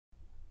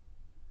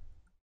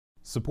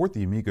Support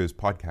the Amigos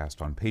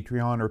podcast on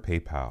Patreon or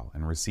PayPal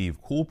and receive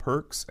cool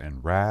perks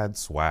and rad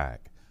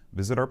swag.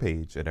 Visit our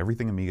page at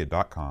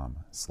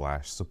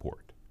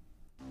everythingamiga.com/support.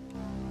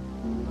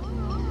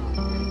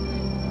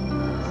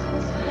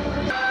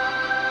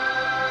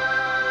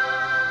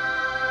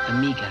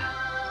 Amiga,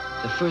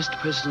 the first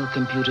personal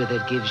computer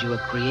that gives you a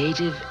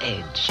creative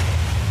edge.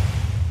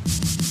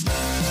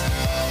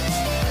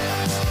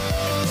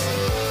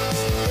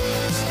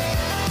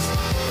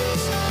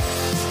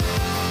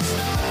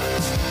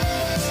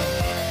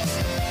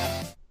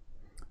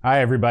 Hi,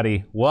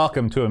 everybody.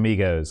 Welcome to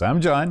Amigos.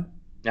 I'm John.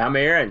 I'm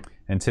Aaron.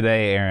 And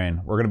today,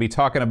 Aaron, we're going to be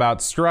talking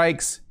about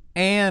strikes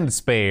and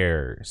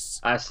spares.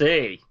 I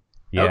see.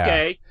 Yeah.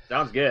 Okay.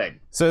 Sounds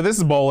good. So this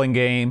is a bowling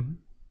game.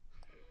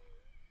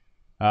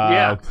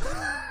 Yeah.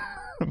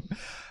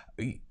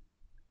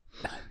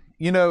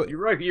 You know, You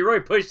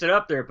really pushed it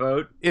up there,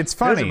 Boat. it's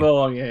funny. It's a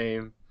bowling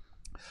game.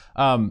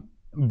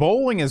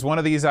 Bowling is one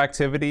of these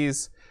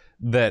activities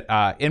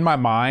that, in my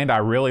mind, I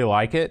really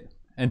like it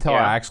until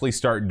Yeah. I actually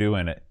start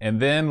doing it, and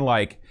then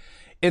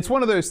it's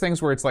one of those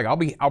things where it's like I'll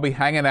be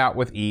hanging out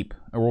with Eep,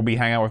 or we'll be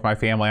hanging out with my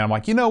family, and I'm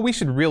like, we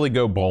should really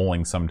go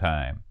bowling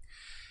sometime,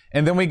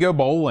 and then we go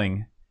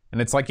bowling, and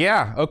it's like,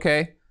 yeah,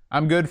 okay,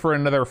 I'm good for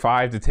another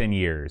 5 to 10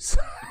 years.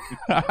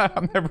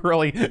 I'm never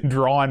really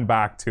drawn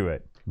back to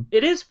it.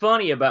 It is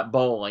funny about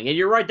bowling, and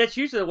you're right. That's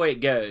usually the way it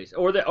goes.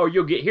 Or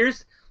you'll get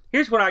here's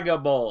when I go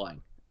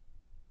bowling.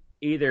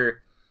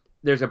 Either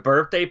there's a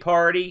birthday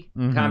party,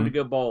 time to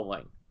go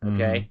bowling.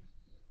 Okay,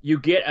 you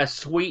get a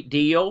sweet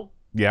deal.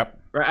 Yep.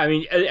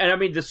 Right. I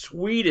mean the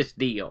sweetest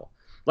deal.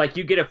 Like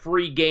you get a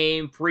free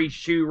game, free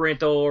shoe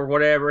rental, or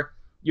whatever.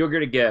 You're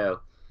gonna go.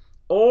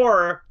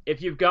 Or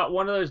if you've got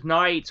one of those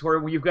nights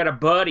where you've got a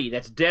buddy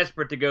that's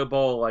desperate to go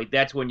bowling,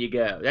 that's when you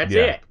go. That's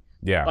it.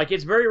 Yeah. Like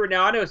it's very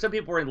now. I know some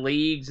people are in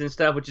leagues and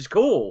stuff, which is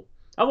cool.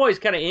 I've always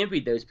kind of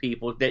envied those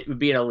people that would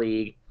be in a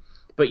league.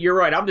 But you're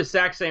right. I'm the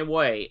exact same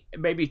way.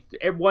 Maybe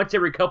once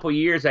every couple of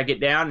years I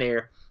get down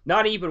there.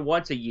 Not even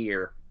once a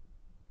year.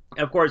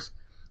 Of course,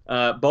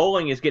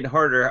 bowling is getting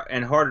harder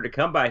and harder to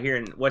come by here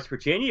in West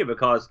Virginia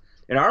because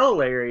in our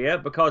little area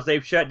because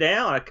they've shut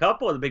down a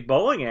couple of the big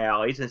bowling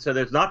alleys, and so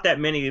there's not that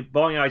many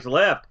bowling alleys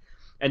left,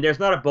 and there's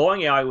not a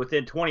bowling alley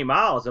within 20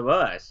 miles of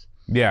us.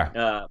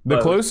 Yeah.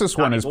 The closest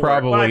one is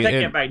probably I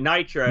take it back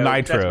Nitro.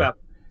 That's about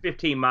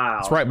 15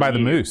 miles. It's right by the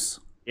Moose.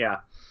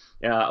 Yeah.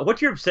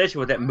 What's your obsession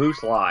with that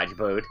Moose Lodge,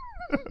 Bode?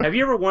 Have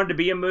you ever wanted to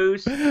be a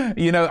moose?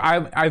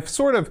 I've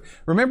sort of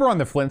remember on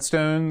the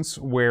Flintstones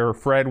where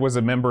Fred was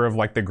a member of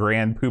like the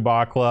Grand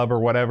Poobah Club or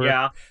whatever.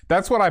 Yeah,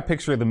 that's what I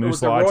picture the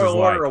Moose Lodge is like. The Royal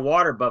Order of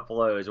Water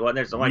Buffaloes, wasn't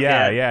there something like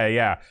that?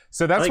 Yeah.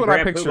 So that's what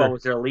Grand I picture. Poobah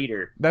was their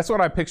leader. That's what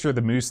I picture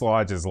the Moose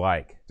Lodge is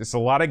like. Just a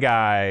lot of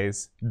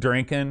guys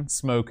drinking,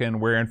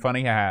 smoking, wearing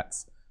funny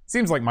hats.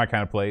 Seems like my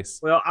kind of place.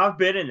 Well, I've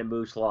been in the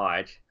Moose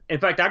Lodge. In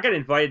fact, I got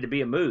invited to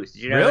be a moose.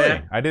 Did you know really?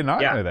 that? I did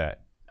not know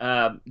that.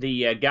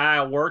 The guy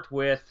I worked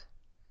with.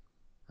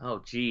 Oh,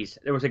 geez.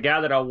 There was a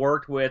guy that I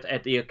worked with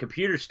at the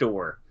computer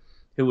store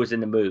who was in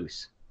the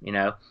Moose, And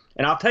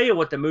I'll tell you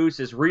what the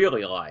Moose is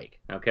really like,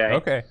 okay?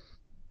 Okay.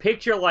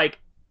 Picture like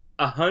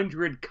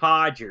 100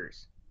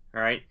 codgers,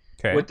 all right?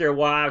 Okay. With their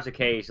wives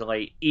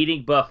occasionally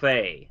eating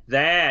buffet.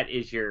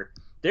 There's your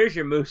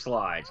Moose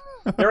Lodge.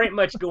 There ain't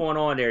much going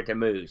on there at the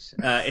Moose.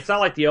 It's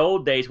not like the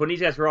old days when these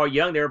guys were all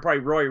young. They were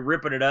probably really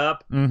ripping it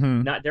up.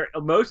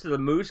 Mm-hmm. Most of the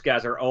Moose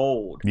guys are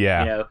old.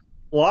 Yeah.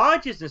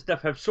 Lodges and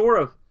stuff have sort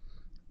of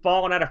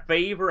fallen out of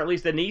favor, at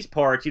least in these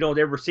parts. You don't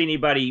ever see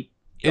anybody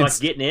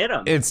getting in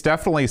them. It's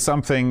definitely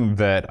something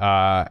that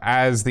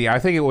I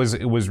think it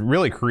was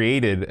really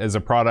created as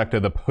a product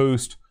of the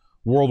post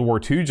World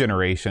War II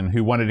generation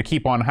who wanted to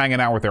keep on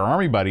hanging out with their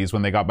army buddies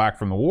when they got back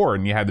from the war,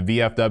 and you had the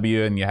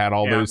VFW and you had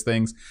all those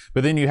things,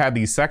 but then you had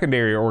these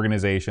secondary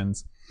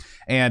organizations,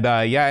 and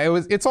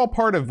it's all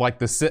part of like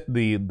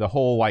the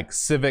whole like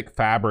civic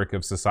fabric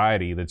of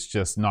society that's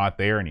just not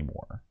there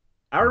anymore.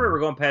 I remember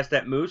going past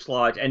that Moose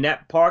Lodge, and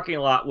that parking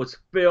lot was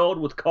filled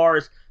with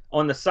cars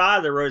on the side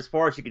of the road as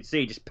far as you could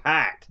see, just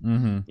packed.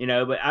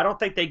 Mm-hmm. But I don't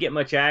think they get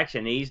much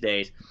action these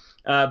days.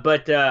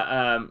 But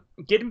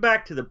getting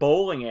back to the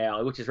bowling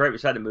alley, which is right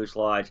beside the Moose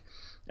Lodge,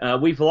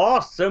 we've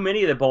lost so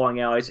many of the bowling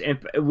alleys, and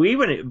believe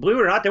it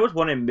or not, there was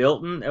one in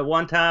Milton at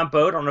one time.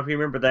 Bo, I don't know if you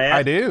remember that.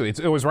 I do.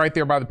 It was right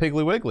there by the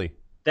Piggly Wiggly.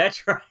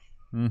 That's right.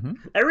 Mm-hmm.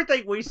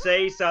 Everything we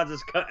say sounds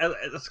as country.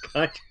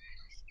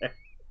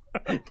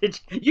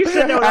 You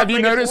said that. Have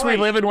you noticed we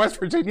live in West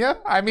Virginia?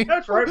 I mean,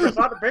 that's right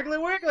beside the Piggly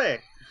Wiggly,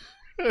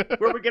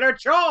 where we get our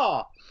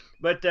chaw.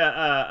 But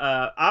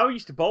I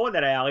used to bowl in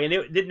that alley, and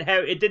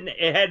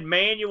it had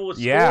manual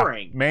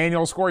scoring. Yeah,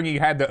 manual scoring. You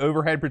had the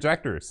overhead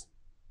projectors.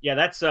 Yeah,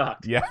 that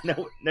sucked. Yeah,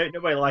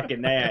 nobody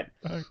liking that.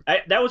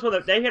 That was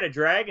they had a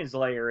Dragon's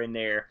Lair in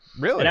there.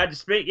 Really? And I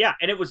just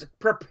and it was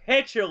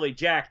perpetually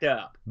jacked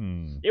up.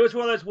 It was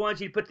one of those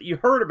ones you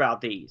heard about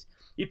these.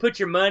 You put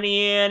your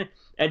money in,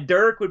 and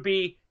Dirk would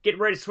be getting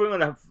ready to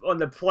swing on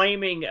the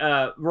flaming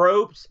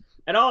ropes,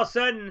 and all of a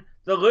sudden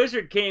the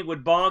Lizard King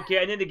would bonk you,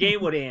 and then the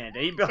game would end.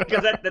 And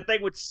because the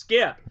thing would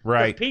skip.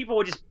 Right. People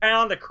would just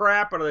pound the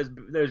crap out of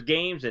those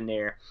games in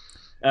there.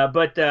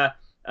 But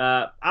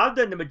I've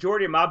done the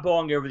majority of my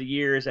bowling over the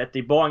years at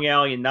the bowling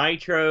alley in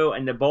Nitro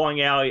and the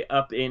bowling alley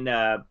up in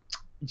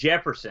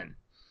Jefferson,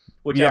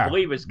 which I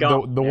believe is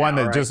gone. The one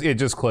that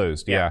just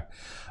closed. Yeah.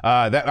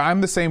 That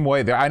I'm the same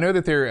way. I know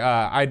that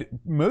they're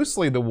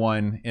mostly the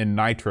one in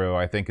Nitro.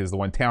 I think is the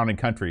one. Town and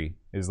Country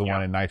is the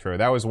one in Nitro.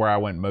 That was where I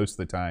went most of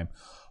the time.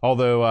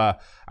 Although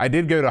I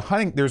did go to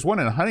Huntington. There's one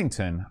in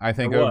Huntington, I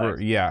think.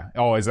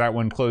 Oh, is that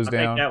one closed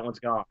down? I think that one's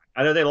gone.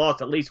 I know they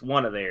lost at least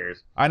one of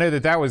theirs. I know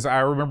that was.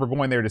 I remember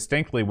going there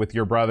distinctly with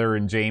your brother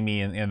and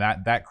Jamie and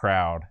that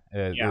crowd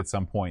at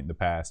some point in the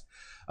past.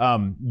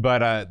 But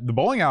the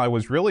bowling alley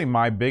was really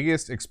my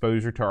biggest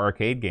exposure to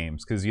arcade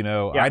games because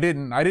I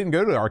didn't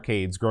go to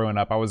arcades growing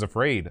up. I was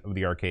afraid of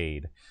the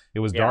arcade. It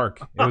was dark.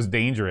 It was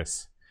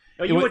dangerous.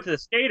 Oh, you went to the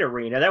skate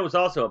arena. That was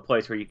also a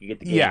place where you could get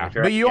the games. Yeah,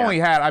 right? but you only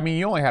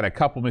had a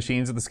couple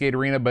machines at the skate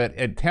arena. But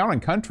at Town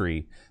and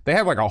Country, they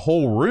have like a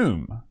whole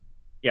room.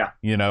 Yeah,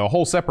 a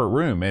whole separate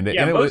room. And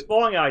most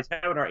bowling alleys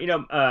have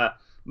it.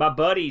 My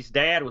buddy's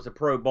dad was a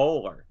pro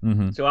bowler,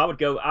 so I would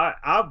go.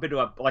 I've been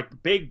to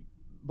big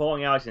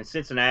bowling alleys in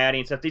Cincinnati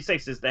and stuff. These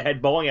places that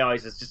had bowling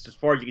alleys is just as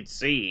far as you could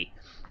see,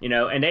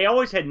 and they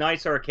always had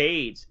nice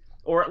arcades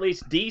or at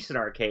least decent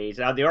arcades.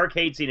 Now the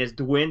arcade scene has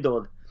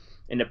dwindled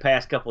in the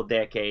past couple of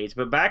decades,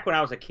 but back when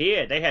I was a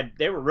kid,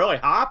 they were really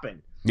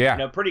hopping.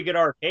 Yeah, pretty good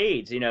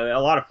arcades. A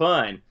lot of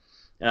fun.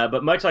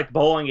 But much like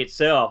bowling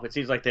itself, it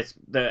seems like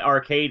the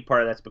arcade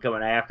part of that's become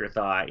an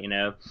afterthought.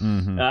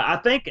 I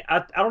think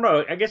I don't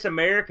know. I guess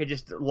America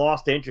just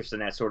lost interest in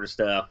that sort of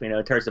stuff. In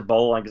terms of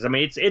bowling, because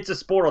it's a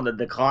sport on the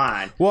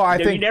decline. Well, I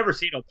think you never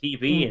see it on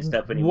TV and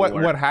stuff anymore.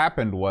 What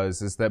happened was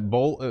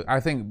that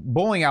I think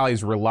bowling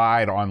alleys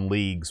relied on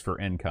leagues for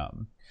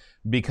income.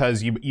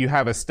 Because you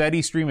have a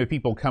steady stream of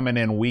people coming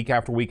in week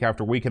after week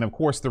after week. And of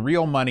course, the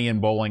real money in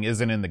bowling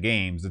isn't in the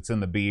games. It's in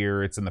the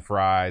beer, it's in the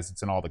fries,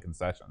 it's in all the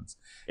concessions.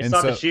 It's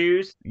not the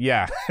shoes?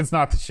 Yeah, it's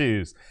not the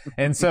shoes.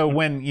 And so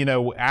when,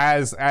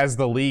 as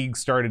the league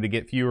started to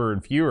get fewer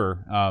and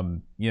fewer, how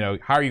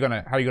are you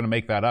gonna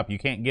make that up? You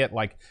can't get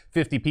like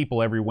 50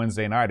 people every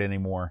Wednesday night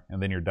anymore,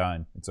 and then you're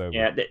done. It's over.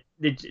 Yeah.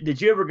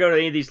 Did you ever go to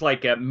any of these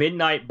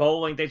midnight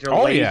bowling things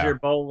or laser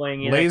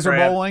bowling? Laser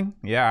bowling?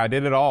 Yeah, I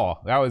did it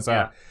all. That was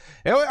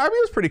it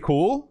was pretty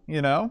cool,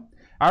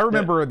 I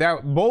remember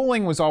that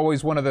bowling was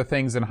always one of the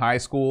things in high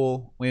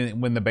school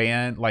when the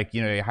band,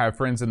 you have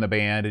friends in the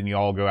band and you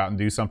all go out and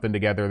do something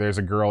together. There's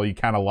a girl you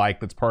kind of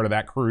like that's part of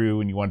that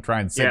crew and you want to try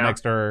and sit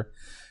next to her.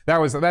 That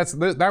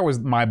was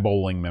my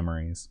bowling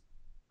memories.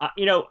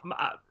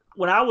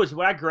 When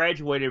I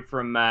graduated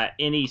from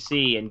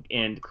NEC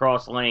and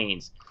Cross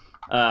Lanes,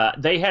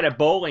 they had a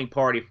bowling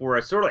party for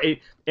us, sort of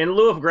in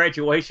lieu of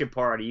graduation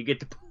party. You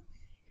get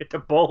the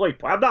bowling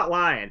party. I'm not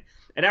lying.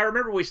 And I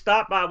remember we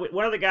stopped by.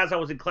 One of the guys I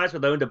was in class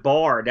with owned a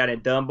bar down in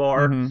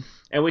Dunbar,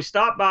 and we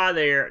stopped by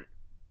there,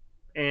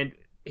 and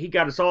he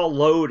got us all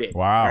loaded.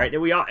 Wow! Right,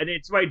 and then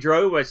somebody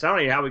drove us. I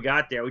don't know how we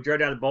got there. We drove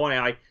down the bowling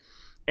alley,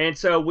 and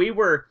so we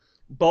were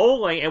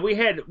bowling, and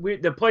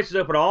the place was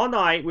open all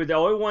night. We're the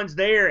only ones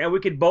there, and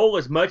we could bowl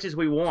as much as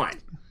we want.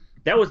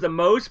 That was the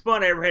most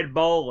fun I ever had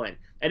bowling.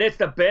 And it's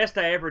the best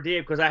I ever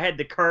did because I had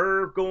the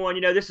curve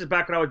going. This is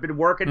back when I was been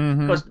working.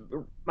 Because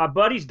my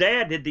buddy's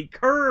dad did the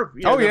curve.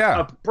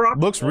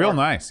 Looks real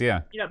nice.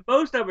 Yeah.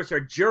 Most of us are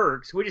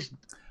jerks. We just,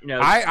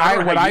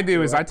 what I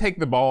do is I take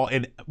the ball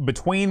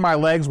between my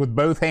legs with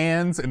both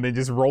hands and then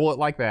just roll it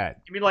like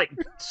that. You mean like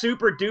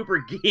super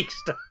duper geek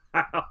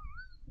style?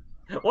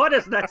 Why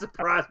doesn't that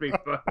surprise me,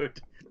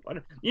 folks?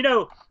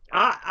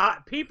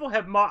 People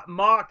have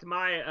mocked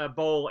my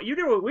bowl.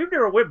 We've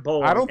never went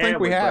bowling. I don't think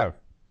we have.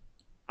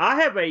 I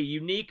have a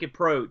unique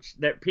approach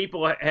that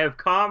people have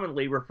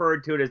commonly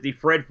referred to it as the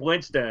Fred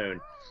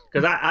Flintstone,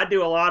 because I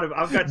do a lot of.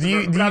 I've got. Do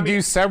you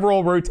do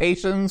several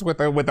rotations with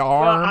the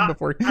arm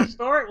before? I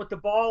start with the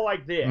ball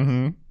like this,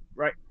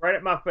 right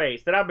at my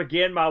face. Then I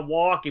begin my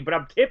walking, but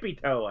I'm tippy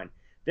toeing.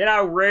 Then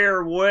I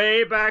rear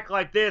way back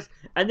like this,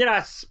 and then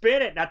I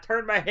spin it and I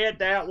turn my head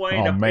that way.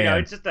 Oh, man.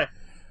 It's just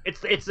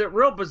it's a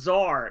real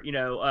bizarre,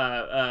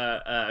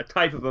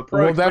 type of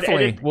approach. Well,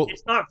 definitely.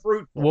 It's not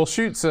fruitful. We'll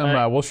shoot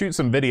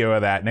some video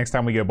of that next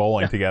time we go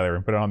bowling together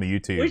and put it on the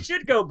YouTube. We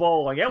should go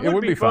bowling. It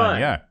would be fun.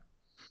 Yeah.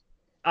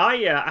 I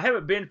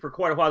haven't been for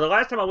quite a while. The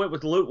last time I went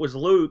with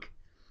Luke,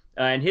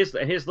 and his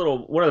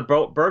little one of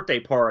the birthday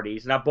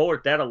parties, and I bowled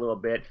at that a little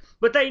bit.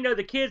 But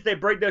the kids, they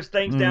break those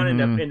things down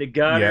in the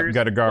gutters. Yeah,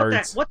 gutter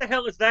guards. What the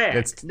hell is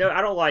that? No,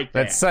 I don't like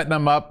that. That's setting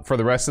them up for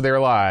the rest of their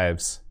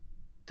lives.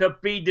 To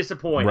be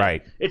disappointed.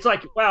 Right. It's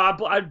like, wow,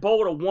 I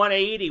bowled a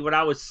 180 when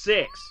I was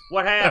 6.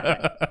 What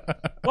happened?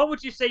 What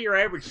would you say your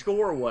average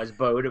score was,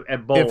 Bo,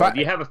 at bowling? Do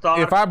you have a thought?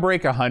 If I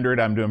break 100,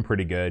 I'm doing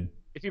pretty good.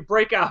 If you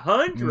break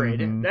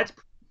 100, that's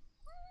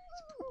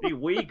pretty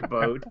weak,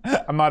 Bo.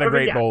 I'm not a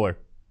great bowler.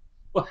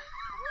 Well,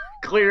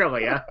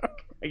 clearly, I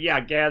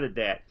gathered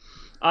that.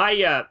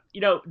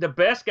 The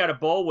best guy to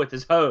bowl with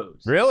is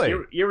Hose. Really?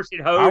 You ever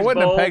seen Hose I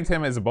wouldn't bowl? have pegged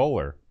him as a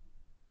bowler.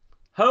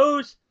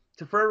 Hose,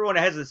 for everyone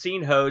that hasn't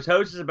seen Hose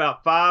is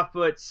about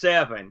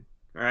 5'7",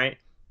 right?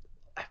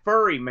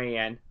 Furry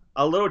man,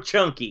 a little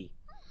chunky.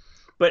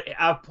 But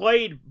I've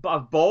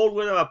bowled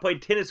with him, I've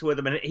played tennis with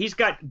him, and he's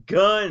got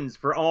guns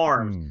for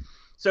arms.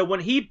 So when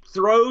he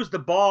throws the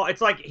ball, it's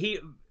like he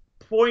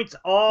points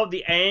all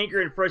the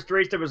anger and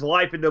frustration of his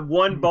life into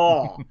one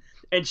ball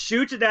and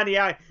shoots it down the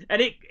alley.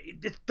 And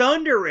it's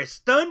thunderous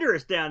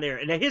down there.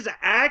 And his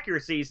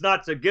accuracy is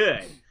not so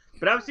good.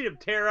 But I've seen him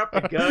tear up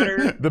the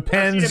gutter. The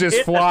pins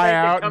just fly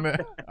out in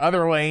the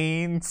other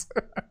lanes.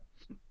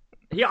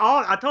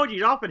 I told you,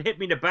 he often hit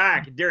me in the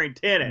back during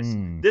tennis.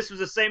 This was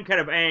the same kind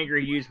of anger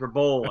he used for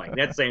bowling.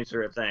 That same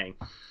sort of thing.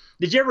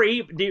 Did you ever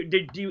eat?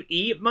 Did you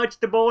eat much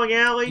at the bowling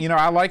alley? You know,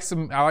 I like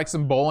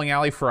some bowling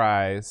alley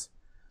fries.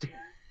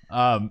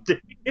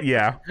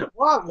 Yeah.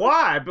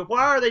 Why? But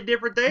why are they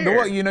different there?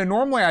 Well, you know,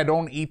 normally I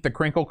don't eat the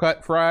crinkle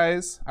cut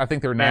fries. I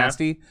think they're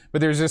nasty.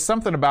 But there's just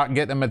something about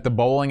getting them at the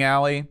bowling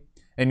alley.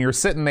 And you're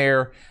sitting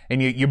there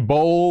and you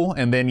bowl,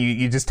 and then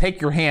you just take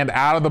your hand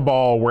out of the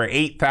ball where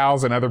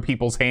 8,000 other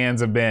people's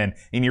hands have been,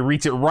 and you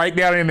reach it right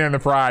down in there in the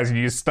fries, and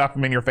you just stuff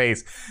them in your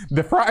face.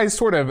 The fries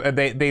sort of,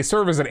 they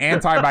serve as an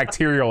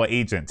antibacterial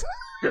agent.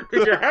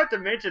 Did you have to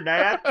mention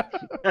that?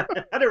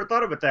 I never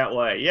thought of it that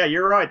way. Yeah,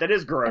 you're right. That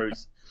is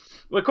gross.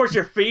 Well, of course,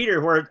 your feet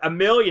are where 1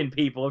 million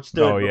people have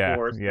stood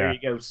before. So there you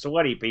go,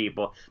 sweaty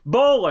people.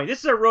 Bowling. This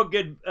is a real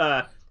good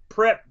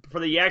prep for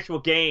the actual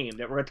game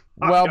that we're going to talk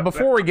about. Well,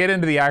 before we get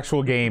into the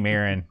actual game,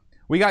 Aaron,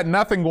 we got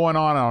nothing going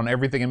on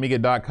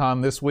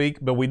everythingamiga.com this week,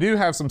 but we do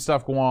have some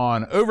stuff going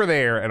on over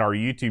there at our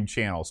YouTube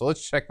channel. So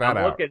let's check that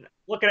out.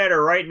 Looking at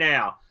her right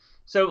now.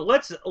 So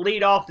let's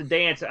lead off the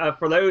dance.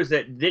 For those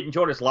that didn't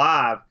join us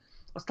live,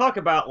 let's talk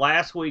about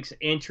last week's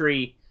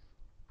entry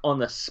on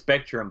the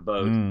Spectrum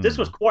boat. This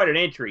was quite an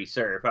entry,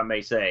 sir, if I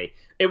may say.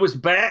 It was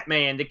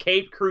Batman, the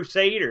Caped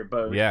Crusader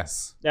boat.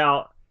 Yes.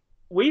 Now,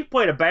 we've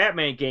played a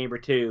Batman game or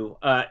two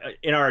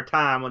in our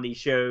time on these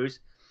shows.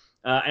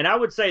 And I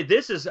would say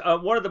this is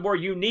one of the more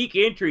unique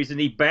entries in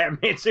the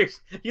Batman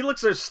series. You look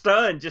so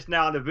stunned just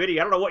now in the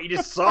video. I don't know what you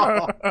just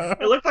saw.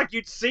 It looked like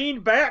you'd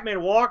seen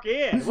Batman walk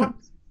in.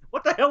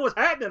 What the hell was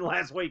happening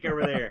last week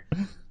over there?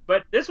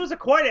 But this was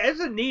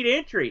a neat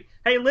entry.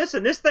 Hey,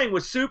 listen, this thing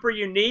was super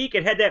unique.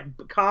 It had that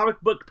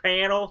comic book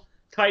panel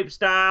type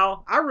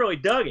style. I really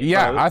dug it.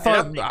 Yeah, I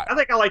think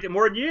I liked it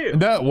more than you.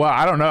 No, well,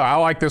 I don't know. I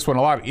like this one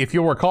a lot. If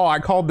you'll recall, I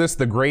called this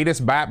the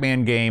greatest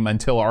Batman game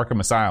until Arkham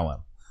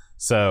Asylum.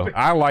 So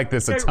I like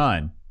this a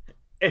ton.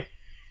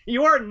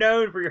 You are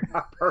known for your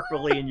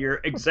hyperbole and your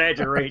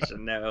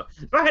exaggeration, though.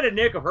 If I had a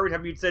nickel for every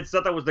time you'd said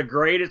something was the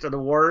greatest or the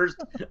worst,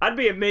 I'd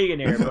be a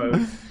millionaire, Boat.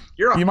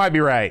 You might be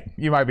right.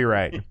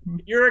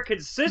 You're a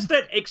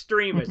consistent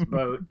extremist,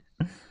 Boat.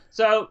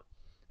 So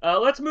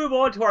let's move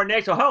on to our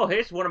next one. Oh,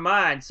 here's one of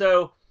mine.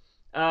 So,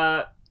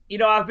 I've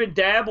been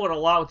dabbling a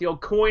lot with the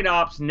old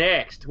CoinOps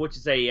Next, which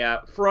is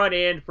a front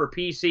end for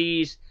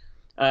PCs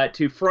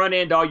to front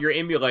end all your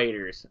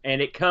emulators.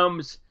 And it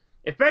comes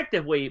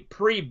effectively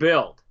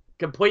pre-built,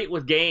 complete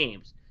with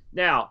games.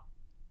 Now,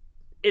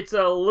 it's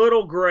a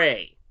little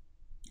gray.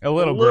 A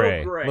little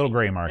gray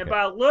market. And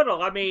by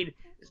little, I mean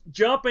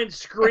jumping,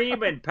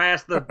 screaming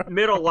past the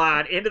middle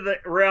line into the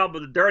realm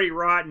of the dirty,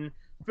 rotten,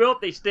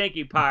 filthy,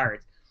 stinky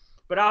pirates.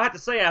 But I'll have to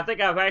say, I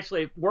think I've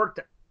actually worked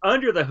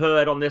under the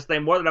hood on this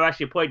thing more than I've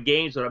actually played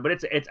games with it.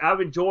 But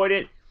I've enjoyed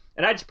it,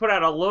 and I just put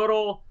out a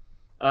little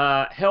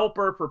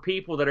helper for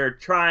people that are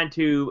trying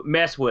to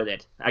mess with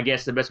it. I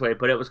guess the best way to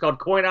put it. It was called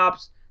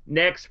CoinOps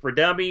Next for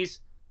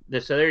Dummies.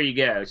 So there you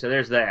go. So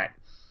there's that.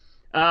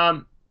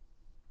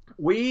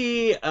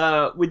 We did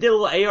a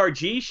little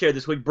ARG show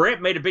this week. Brent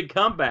made a big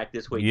comeback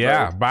this week.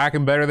 Yeah, folks. back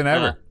and better than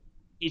ever.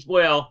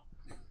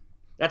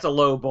 That's a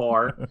low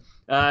bar.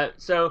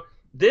 So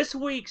this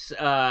week's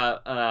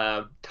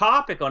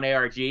topic on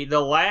ARG,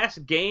 the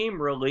last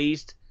game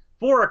released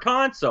for a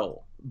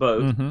console,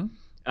 Boat. Mm-hmm.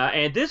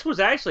 And this was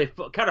actually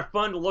kind of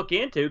fun to look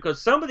into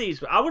because some of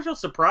these, I was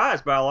just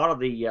surprised by a lot of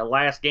the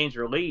last games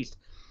released.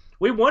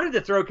 We wanted to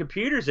throw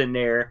computers in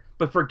there,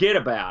 but forget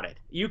about it.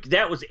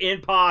 That was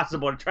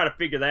impossible to try to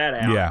figure that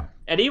out. Yeah.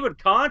 And even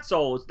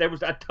consoles, there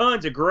was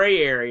tons of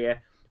gray area.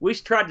 We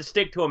tried to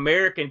stick to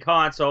American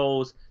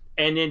consoles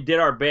and then did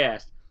our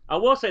best. I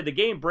will say the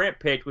game Brent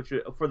picked, which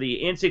was for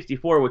the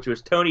N64, which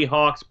was Tony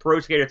Hawk's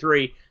Pro Skater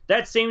 3,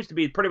 that seems to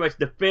be pretty much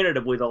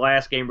definitively the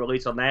last game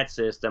released on that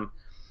system.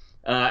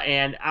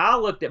 And I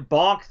looked at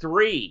Bonk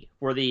 3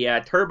 for the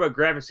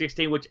TurboGrafx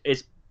 16, which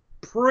is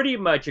pretty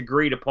much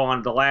agreed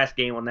upon the last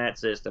game on that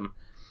system.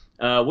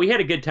 We had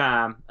a good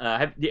time.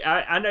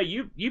 I know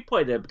you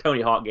play the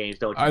Tony Hawk games,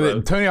 don't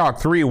you? Tony Hawk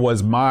 3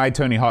 was my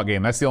Tony Hawk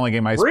game. That's the only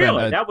game I spent.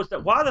 Really?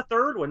 Why the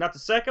third one, not the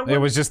second one? It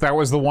was just that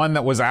was the one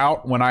that was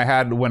out when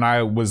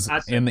I was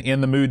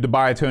in the mood to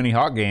buy a Tony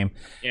Hawk game.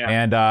 Yeah.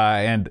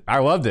 And I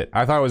loved it.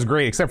 I thought it was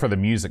great, except for the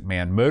music,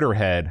 man.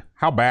 Motorhead.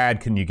 how bad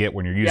can you get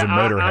when you're using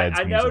Motorhead's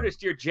I music?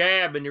 noticed your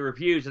jab in the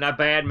reviews, and I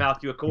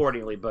badmouthed you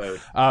accordingly,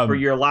 Bode, for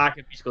your lack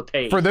of musical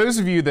taste. For those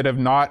of you that have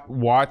not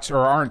watched or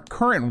aren't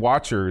current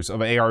watchers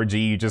of ARG,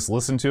 you just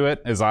listen to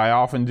it, as I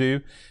often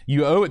do,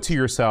 you owe it to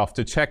yourself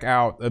to check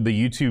out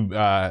the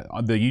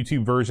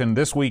YouTube version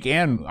this week,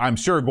 and I'm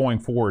sure going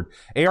forward.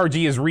 ARG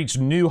has reached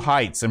new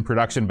heights in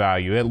production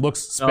value. It looks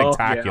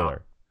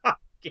spectacular. Oh, yeah.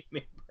 Give me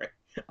a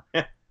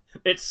break.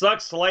 It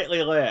sucks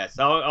slightly less.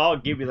 I'll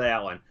give you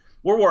that one.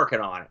 We're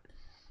working on it.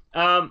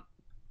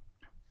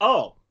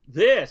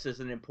 This is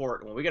an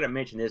important one. We got to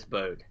mention this,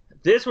 Bode.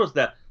 This was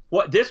the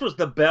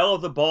belle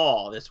of the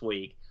ball this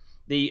week.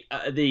 The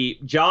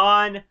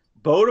John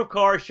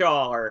Bodekar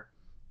Schaller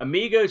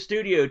Amigo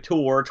Studio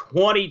Tour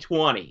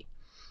 2020.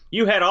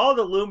 You had all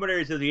the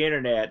luminaries of the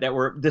internet that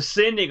were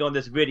descending on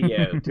this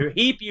video to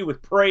heap you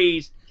with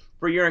praise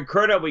for your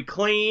incredibly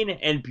clean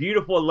and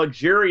beautiful,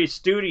 luxurious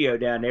studio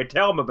down there.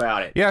 Tell them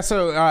about it. Yeah,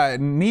 so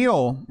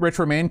Neil,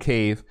 Retro Man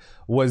Cave,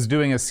 was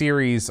doing a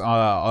series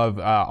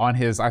on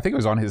his, I think it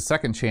was on his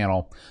second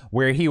channel,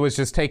 where he was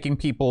just taking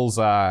people's,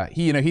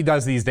 he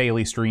does these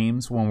daily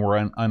streams when we're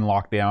on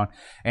lockdown,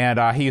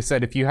 and he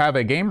said, if you have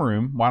a game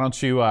room, why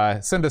don't you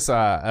send us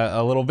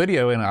a little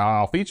video and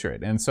I'll feature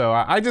it. And so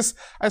I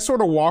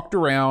sort of walked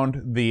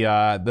around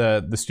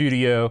the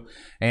studio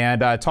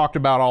and talked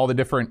about all the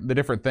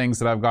different things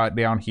that I've got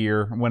down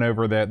here. Went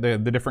over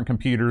the different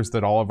computers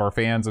that all of our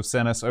fans have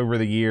sent us over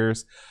the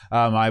years.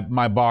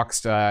 My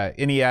boxed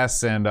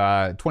NES and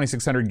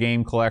 2600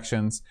 game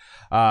collections.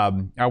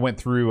 I went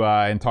through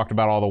and talked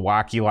about all the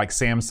wacky like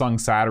Samsung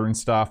Saturn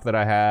stuff that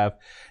I have,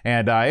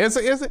 and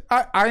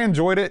I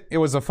enjoyed it. It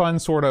was a fun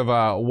sort of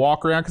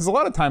walk around, because a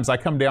lot of times I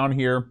come down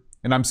here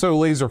and I'm so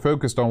laser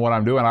focused on what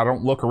I'm doing, I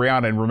don't look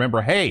around and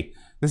remember, hey,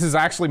 this is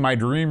actually my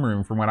dream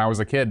room from when I was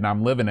a kid and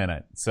I'm living in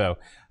it. So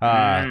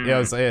I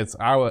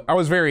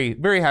was very,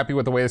 very happy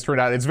with the way this turned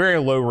out. It's very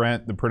low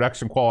rent. The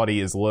production quality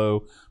is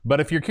low. But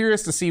if you're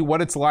curious to see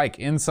what it's like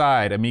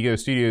inside Amigo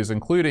Studios,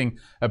 including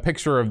a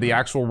picture of the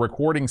actual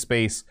recording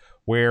space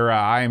where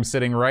I am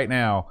sitting right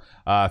now,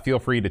 feel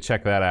free to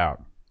check that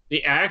out.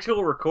 The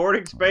actual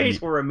recording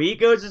space where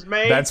Amigos is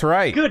made? That's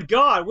right. Good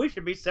God, we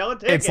should be selling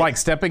tickets. It's like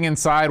stepping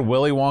inside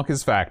Willy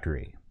Wonka's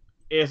factory.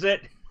 Is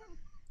it?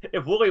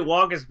 If Willy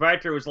Wonka's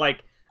factory was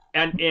like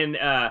in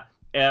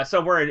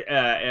somewhere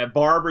in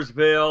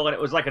Barbersville, and it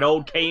was like an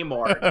old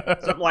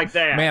Kmart, something like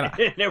that. Man,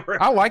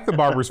 I like the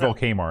Barbersville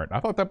Kmart.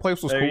 I thought that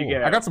place was cool.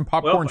 I got some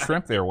popcorn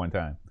shrimp there one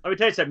time. Let me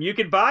tell you something. You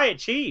can buy it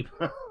cheap.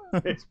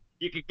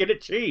 You can get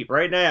it cheap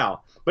right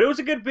now. But it was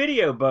a good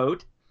video,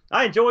 Boat.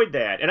 I enjoyed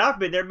that, and I've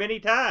been there many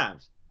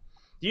times.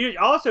 You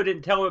also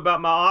didn't tell me about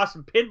my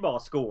awesome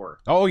pinball score.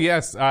 Oh,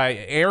 yes.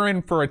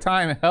 Aaron, for a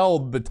time,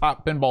 held the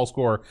top pinball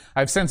score.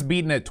 I've since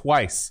beaten it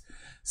twice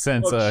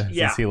since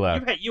he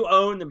left. You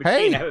own the machine.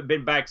 Hey, I haven't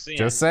been back since.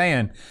 Just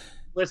saying.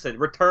 Listen,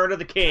 return of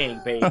the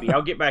king, baby.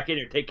 I'll get back in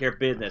here and take care of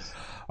business.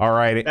 All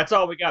right. That's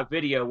all we got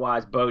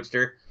video-wise,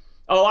 Boatster.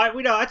 Oh,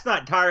 we know that's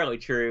not entirely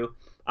true.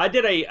 I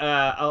did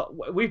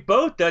we've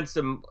both done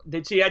some.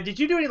 Did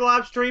you do any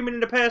live streaming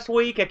in the past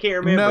week? I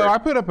can't remember. No, I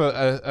put up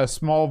a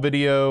small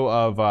video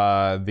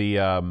of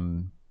the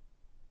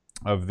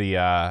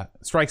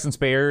Strikes and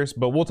Spares,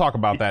 but we'll talk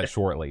about that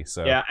shortly.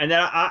 So yeah, and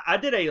then I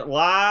did a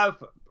live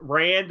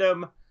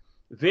random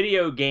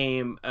video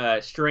game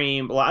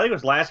stream. I think it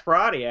was last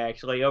Friday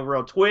actually over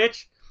on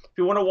Twitch. If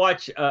you want to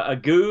watch a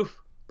goof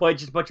play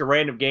just a bunch of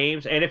random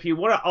games, and if you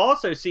want to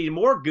also see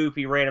more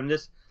goofy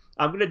randomness,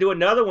 I'm going to do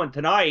another one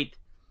tonight.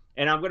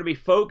 And I'm going to be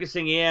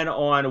focusing in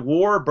on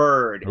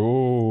Warbird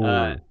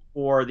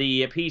for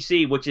the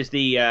PC, which is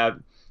the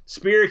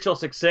spiritual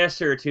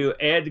successor to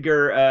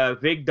Edgar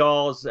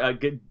Vigdal's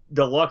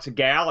Deluxe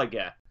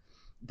Galaga.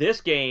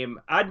 This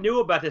game, I knew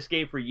about this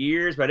game for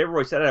years, but I never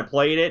really said I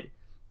played it.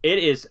 It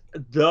is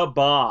the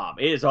bomb.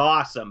 It is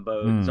awesome,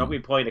 Bo. So I'll be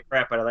playing the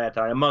crap out of that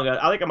time.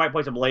 I think I might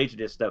play some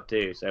Laserdisc stuff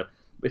too. So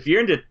if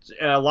you're into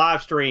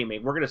live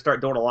streaming, we're going to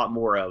start doing a lot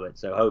more of it.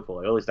 So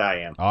hopefully, at least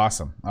I am.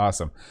 Awesome.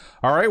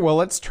 All right, well,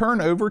 let's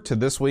turn over to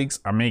this week's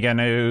Amiga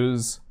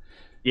News.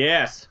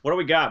 Yes. What do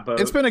we got, Bo?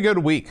 It's been a good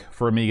week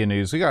for Amiga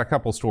News. We got a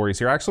couple stories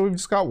here. Actually, we've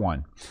just got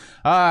one.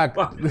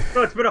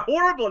 It's been a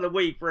horrible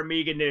week for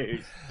Amiga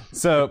News.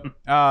 So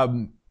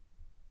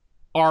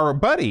our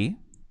buddy,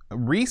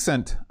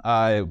 recent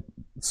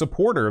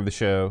supporter of the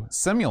show,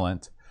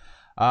 Simulant,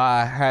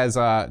 has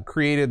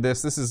created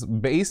this. This is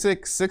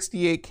basic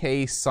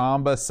 68K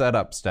Samba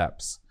setup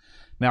steps.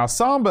 Now,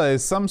 Samba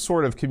is some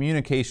sort of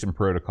communication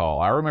protocol.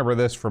 I remember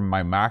this from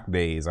my Mac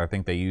days. I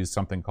think they used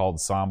something called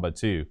Samba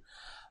too.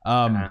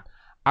 I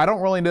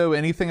don't really know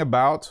anything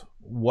about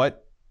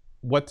what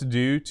to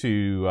do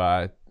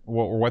to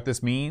or what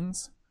this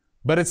means,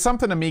 but it's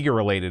something Amiga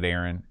related,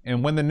 Aaron.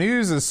 And when the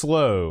news is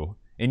slow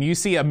and you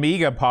see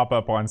Amiga pop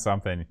up on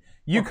something,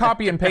 you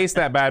copy and paste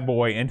that bad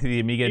boy into the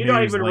Amiga News. You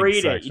don't even link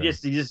read section.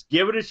 it. You just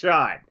give it a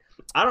shot.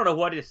 I don't know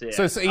what this is.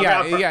 So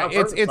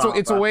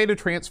it's a way to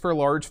transfer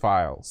large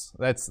files.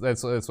 That's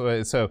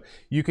what so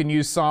you can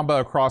use Samba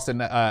across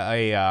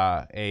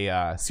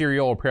a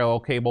serial or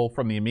parallel cable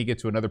from the Amiga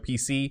to another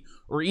PC,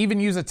 or even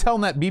use a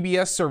Telnet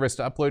BBS service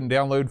to upload and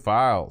download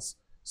files.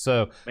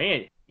 So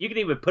man, you can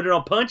even put it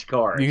on punch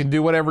cards. You can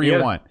do whatever you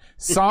want.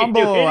 Samba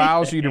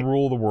allows you to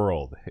rule the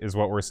world, is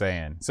what we're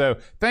saying. So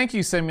thank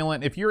you,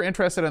 Simulant. If you're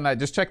interested in that,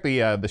 just check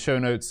the show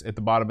notes at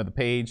the bottom of the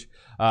page,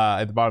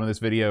 at the bottom of this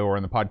video or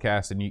in the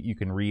podcast, and you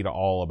can read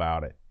all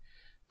about it.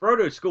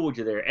 Frodo schooled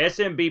you there.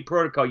 SMB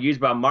protocol used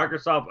by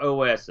Microsoft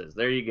OSs.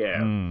 There you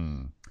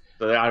go.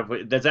 So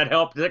does that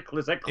help?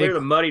 Does that clear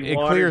the muddy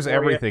water? It clears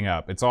everything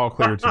up. It's all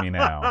clear to me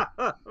now.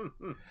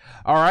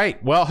 All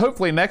right. Well,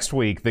 hopefully next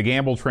week the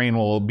Gamble train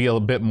will be a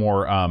bit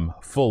more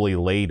fully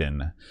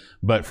laden.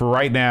 But for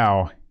right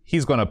now,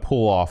 he's going to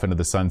pull off into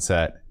the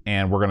sunset,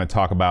 and we're going to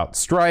talk about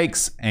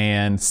strikes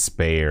and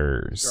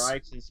spares.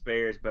 Strikes and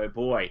spares, but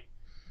boy,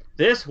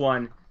 this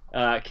one,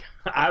 I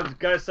was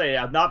going to say,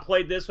 I've not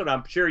played this one.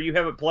 I'm sure you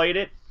haven't played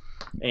it.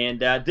 And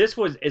this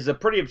is a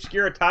pretty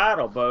obscure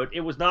title, but it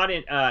was not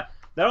in...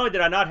 not only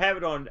did I not have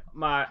it on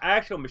my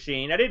actual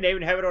machine, I didn't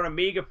even have it on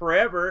Amiga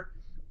Forever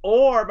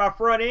or my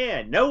front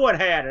end. No one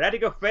had it. I had to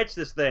go fetch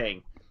this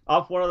thing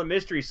off one of the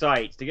mystery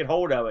sites to get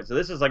hold of it. So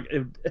this is like,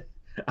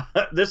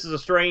 this is a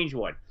strange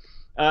one.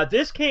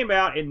 This came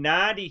out in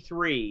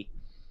 '93,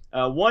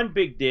 one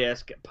big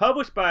disc,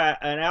 published by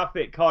an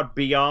outfit called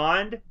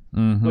Beyond,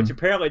 which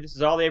apparently this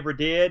is all they ever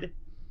did.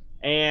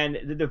 And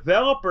the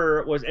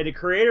developer and the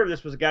creator of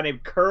this was a guy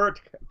named Kirk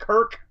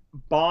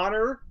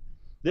Bonner.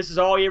 This is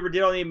all he ever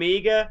did on the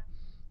Amiga,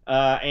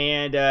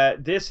 and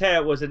this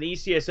was an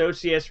ECS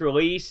OCS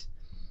release.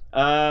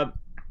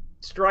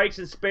 Strikes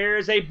and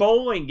Spares, a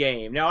bowling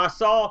game. Now I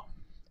saw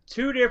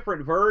two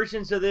different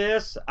versions of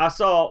this. I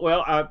saw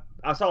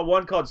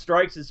one called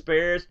Strikes and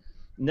Spares,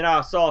 and then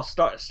I saw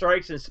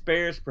Strikes and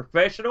Spares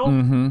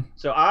Professional.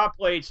 So I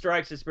played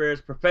Strikes and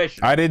Spares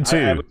Professional. I did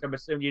too. Which I'm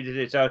assuming you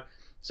did.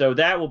 So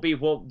that will be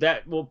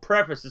that will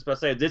preface this by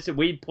saying this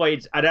we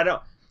played.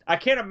 I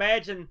can't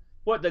imagine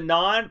what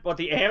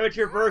the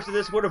amateur version of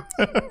this would have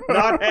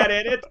not had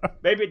in it.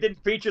 Maybe it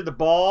didn't feature the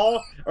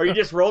ball, or you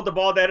just rolled the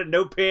ball down at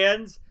no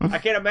pins. I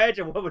can't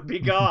imagine what would be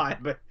gone.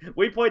 But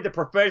we played the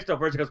professional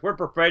version because we're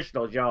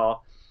professionals,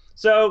 y'all.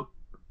 So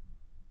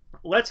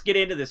let's get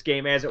into this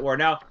game, as it were.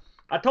 Now,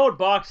 I told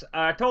Box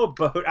before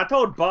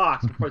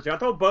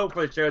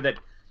the show that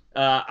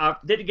I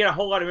didn't get a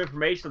whole lot of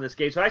information on this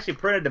game, so I actually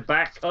printed the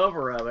back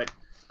cover of it.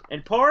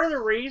 And part of the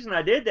reason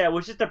I did that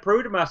was just to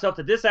prove to myself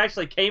that this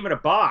actually came in a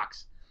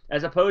box,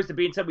 as opposed to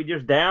being something you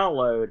just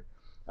download.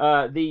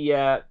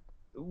 The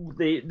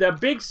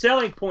big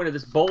selling point of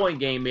this bowling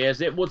game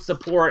is it would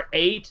support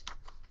 8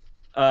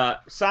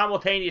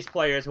 simultaneous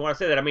players. And when I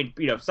say that, I mean,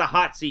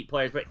 hot seat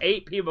players, but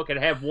 8 people can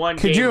have one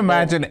game. Could you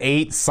imagine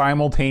 8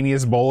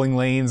 simultaneous bowling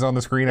lanes on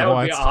the screen at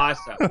once? That would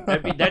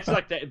be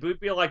awesome. It would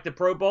be like the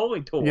Pro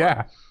Bowling Tour.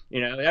 Yeah.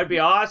 That'd be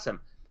awesome.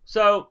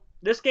 So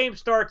this game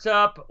starts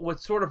up with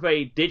sort of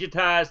a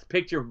digitized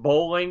picture of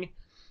bowling,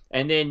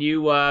 and then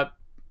you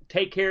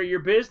take care of your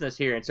business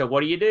here. And so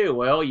what do?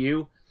 Well,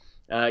 you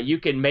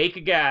can make a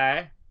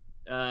guy,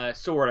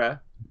 sorta,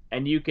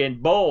 and you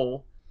can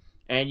bowl,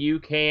 and you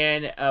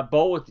can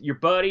bowl with your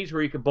buddies,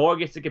 or you can bowl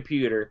against the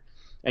computer,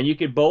 and you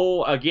can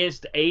bowl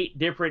against 8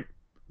 different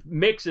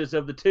mixes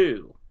of the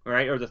 2,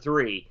 right, or the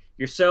 3.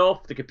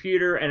 Yourself, the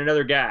computer, and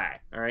another guy,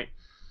 all right?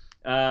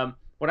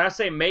 When I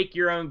say make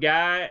your own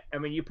guy, I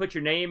mean you put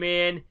your name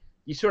in,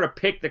 you sort of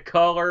pick the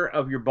color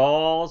of your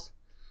balls,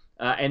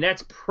 and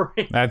that's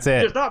pretty. That's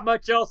it. There's not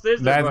much else,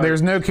 is there?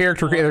 There's no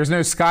character. There's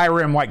no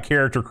Skyrim-like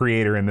character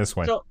creator in this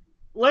one. So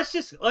let's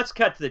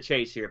cut to the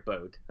chase here,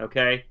 Boat.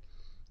 Okay,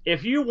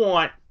 if you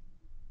want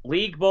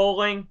league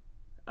bowling,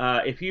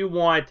 if you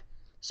want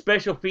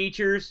special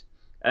features,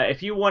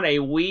 if you want a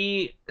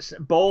Wii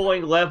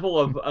bowling level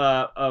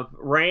of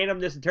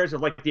randomness in terms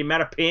of like the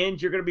amount of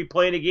pins you're going to be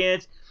playing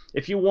against,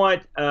 if you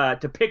want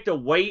to pick the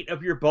weight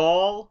of your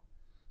ball,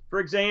 for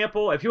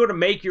example, if you want to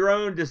make your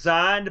own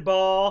designed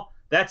ball,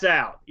 that's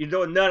out. You're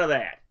doing none of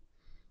that.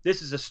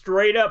 This is a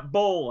straight up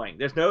bowling.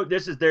 There's no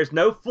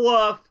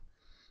fluff.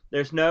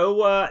 There's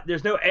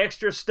no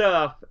extra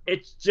stuff.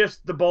 It's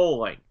just the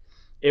bowling.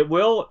 It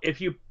will, if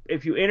you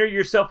enter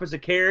yourself as a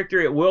character,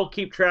 it will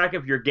keep track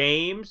of your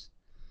games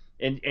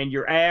and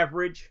your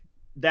average.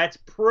 That's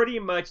pretty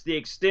much the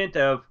extent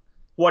of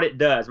what it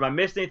does. Am I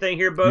missing anything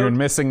here, Bo? You're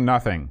missing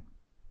nothing.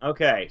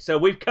 Okay, so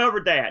we've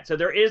covered that. So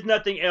there is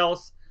nothing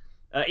else.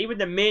 Even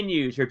the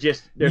menus are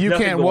just there's you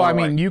nothing can going well, I on.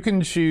 mean, you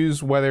can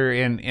choose whether.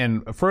 And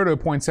Frodo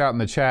points out in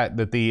the chat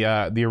that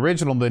the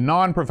original, the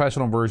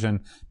non-professional version,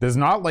 does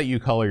not let you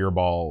color your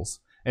balls.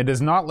 It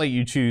does not let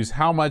you choose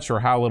how much or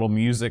how little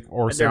music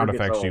or sound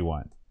effects you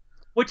want.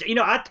 Which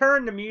I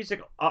turn the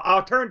music.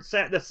 I'll turn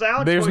the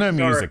sound. There's no choices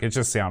music. It's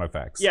just sound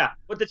effects. Yeah,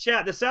 but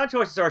the sound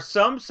choices are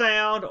some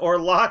sound or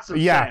lots of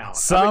Yeah, sound.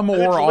 some I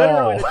mean, or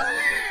all.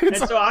 And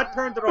so I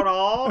turned it on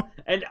all,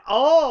 and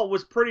all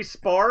was pretty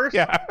sparse.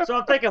 Yeah. So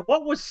I'm thinking,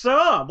 what was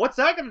some? What's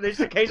that going to do?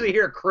 Just occasionally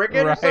hear a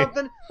cricket or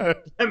something?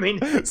 I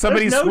mean,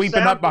 somebody's no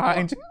sweeping up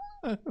behind you.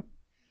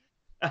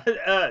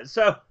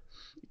 So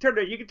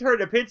you can turn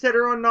the pin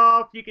setter on and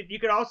off. You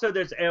can also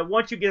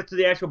once you get to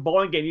the actual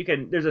bowling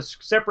game, there's a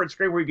separate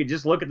screen where you can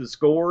just look at the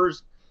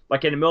scores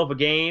like in the middle of a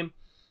game.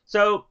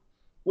 So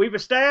we've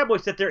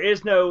established that there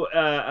is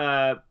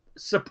no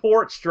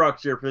support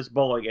structure for this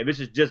bowling game. This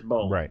is just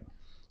bowling. Right.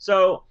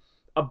 So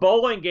a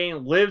bowling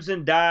game lives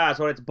and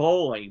dies on its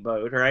bowling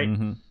mode, right?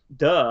 Mm-hmm.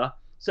 Duh.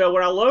 So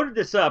when I loaded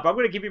this up, I'm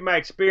going to give you my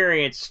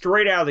experience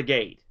straight out of the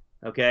gate.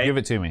 Okay. Give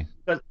it to me.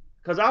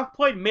 Because I've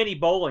played many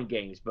bowling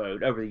games,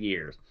 Bode, over the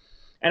years.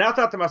 And I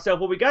thought to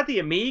myself, well, we got the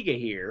Amiga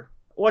here.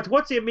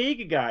 What's the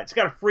Amiga got? It's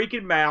got a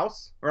freaking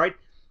mouse, right?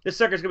 This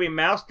sucker's going to be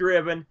mouse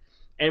driven.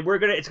 And it's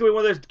going to be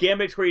one of those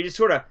gimmicks where you just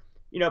sort of,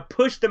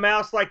 push the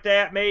mouse like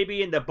that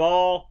maybe, and the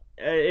ball,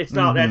 that's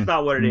not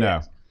what it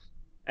is.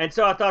 And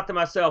so I thought to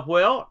myself,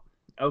 well,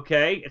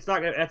 okay, that's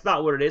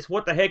not what it is.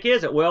 What the heck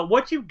is it? Well,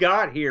 what you've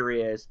got here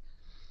is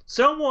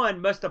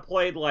someone must have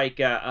played like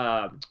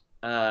world-class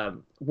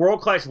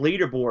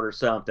leaderboard or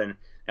something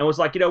and was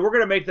like, we're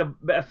going to make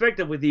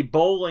effectively the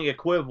bowling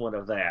equivalent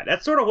of that.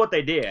 That's sort of what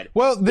they did.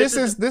 Well, this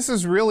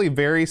is really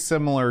very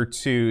similar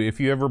to if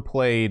you ever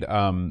played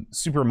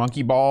Super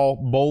Monkey Ball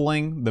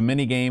bowling, the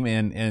mini game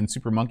in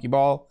Super Monkey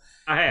Ball.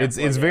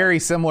 It's very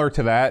similar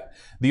to that.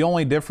 The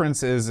only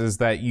difference is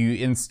that you,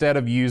 instead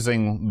of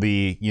using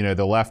the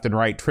the left and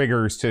right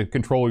triggers to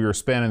control your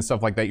spin and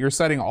stuff like that, you're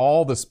setting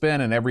all the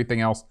spin and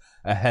everything else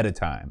ahead of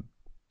time.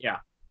 Yeah.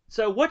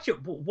 So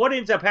what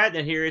ends up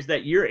happening here is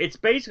that it's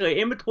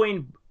basically in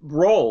between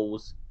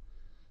rolls,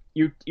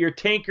 you're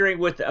tinkering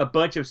with a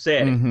bunch of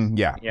settings. Mm-hmm.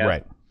 Yeah.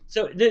 Right.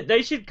 So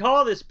they should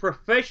call this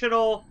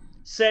professional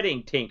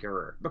setting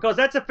tinkerer, because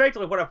that's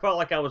effectively what I felt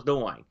like I was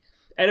doing.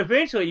 And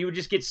eventually you would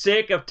just get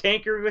sick of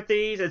tinkering with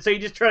these, and so you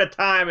just try to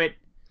time it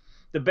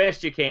the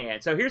best you can.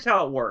 So here's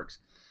how it works.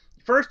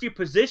 First, you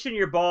position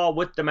your ball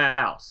with the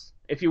mouse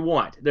if you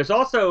want. There's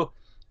also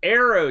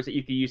arrows that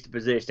you can use to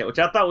position it, which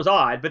I thought was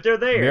odd, but they're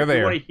there. They're there.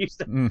 You want to use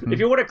If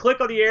you want to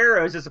click on the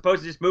arrows as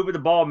opposed to just moving the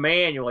ball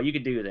manually, you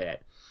can do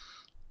that.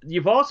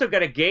 You've also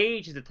got a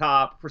gauge at the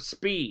top for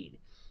speed.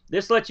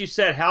 This lets you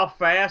set how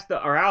fast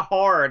or how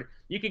hard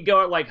you can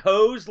go at, like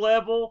hose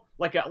level,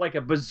 like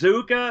a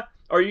bazooka,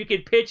 or you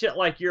can pitch it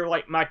like you're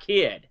like my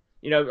kid,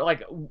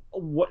 like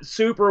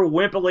super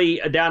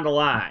wimpily down the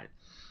line.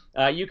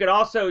 You can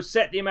also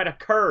set the amount of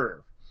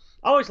curve.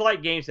 I always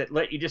like games that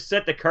let you just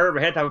set the curve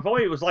ahead of time. If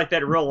only it was like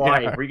that in real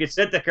life, where you could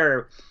set the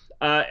curve,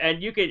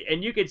 and you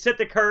could set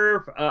the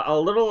curve a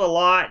little, a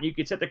lot. And you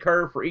could set the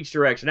curve for each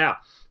direction. Now,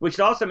 we should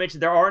also mention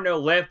there are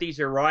no lefties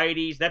or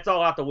righties. That's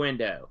all out the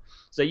window.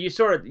 So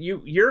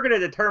you're going to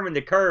determine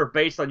the curve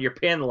based on your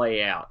pin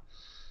layout.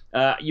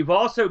 You've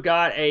also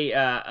got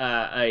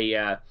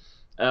a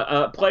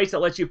place that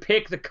lets you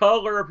pick the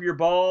color of your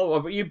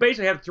ball. You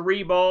basically have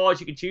 3 balls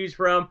you can choose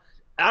from.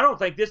 I don't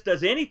think this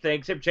does anything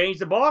except change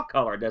the ball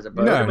color, does it,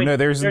 Bo? No,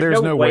 there's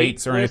no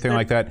weights or anything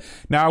like that.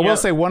 Now, I will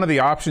say one of the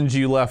options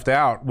you left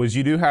out was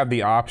you do have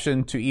the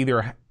option to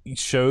either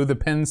show the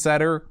pin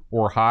setter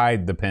or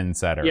hide the pin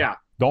setter. Yeah.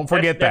 Don't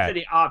forget that.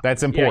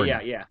 That's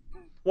important. Yeah.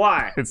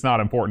 Why? It's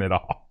not important at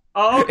all.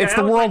 Oh, okay. It's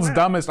the world's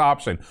dumbest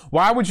option.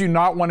 Why would you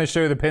not want to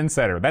show the pin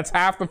setter? That's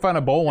half the fun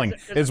of bowling,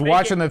 is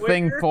watching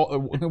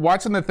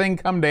the thing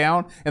come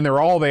down and they're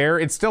all there.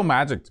 It's still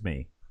magic to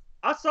me.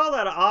 I saw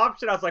that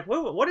option. I was like,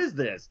 what is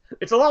this?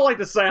 It's a lot like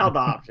the sound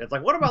option. It's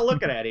like, what am I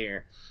looking at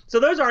here? So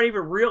those aren't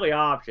even really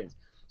options.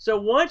 So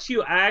once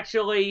you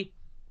actually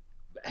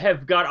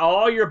have got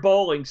all your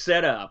bowling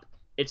set up,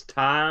 it's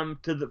time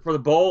for the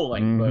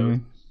bowling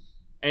mode.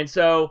 And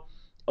so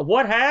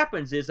what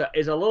happens is a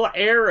little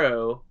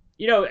arrow.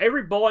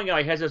 Every bowling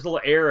alley has those little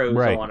arrows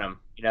on them.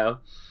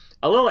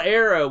 A little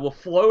arrow will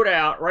float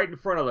out right in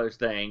front of those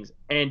things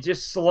and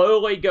just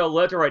slowly go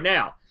left or right.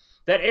 Now,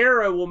 that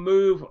arrow will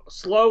move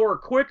slower or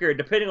quicker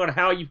depending on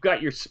how you've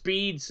got your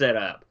speed set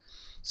up.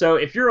 So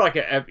if you're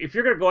going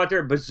to go out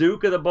there and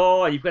bazooka the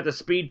ball and you've got the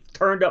speed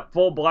turned up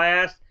full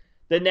blast,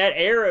 then that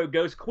arrow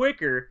goes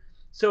quicker.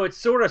 So it's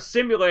sort of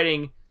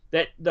simulating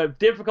that the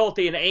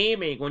difficulty in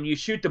aiming when you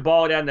shoot the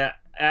ball down the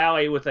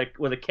alley with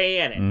a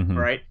cannon,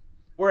 right?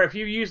 Where if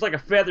you use like a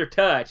feather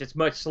touch, it's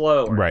much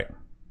slower. Right.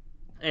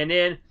 And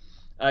then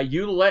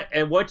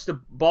once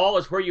the ball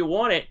is where you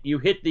want it, you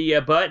hit the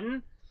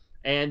button,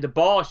 and the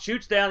ball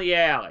shoots down the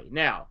alley.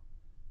 Now,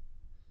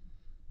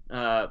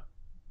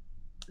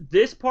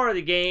 this part of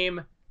the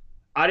game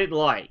I didn't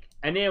like.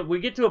 And then we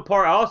get to a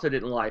part I also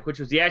didn't like, which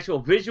was the actual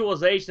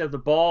visualization of the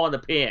ball and the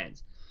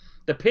pins.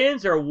 The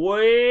pins are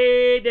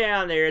way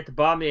down there at the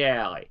bottom of the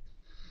alley.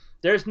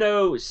 There's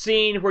no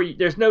scene where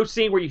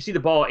you see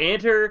the ball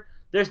enter.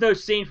 There's no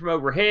scene from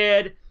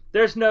overhead.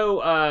 There's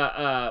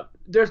no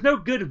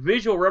good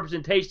visual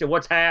representation of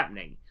what's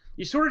happening.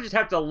 you sort of just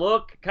have to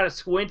look kind of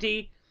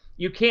squinty.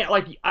 You can't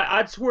like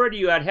I'd swear to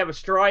you I'd have a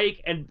strike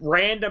and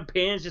random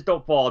pins just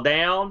don't fall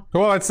down.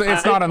 Well, it's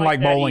not unlike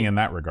like bowling in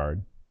that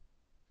regard.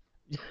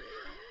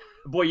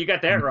 Boy, you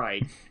got that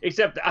right.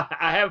 Except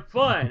I have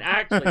fun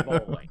actually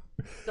bowling.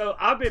 So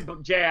I've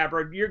been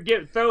jabbering. You're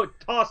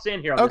toss in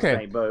here on this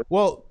thing, Bo.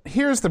 Well,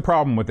 here's the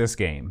problem with this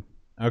game.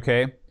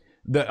 Okay,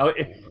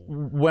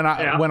 when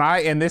I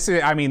and this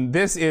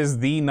is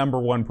the number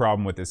one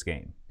problem with this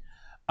game.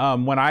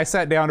 When I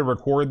sat down to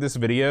record this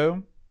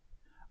video,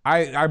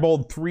 I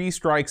bowled 3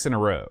 strikes in a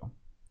row.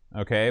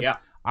 Okay. Yeah.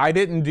 I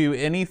didn't do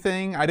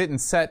anything. I didn't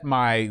set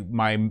my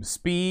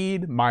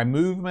speed, my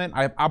movement.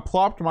 I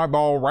plopped my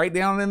ball right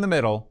down in the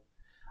middle.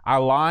 I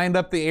lined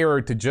up the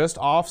arrow to just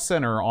off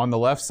center on the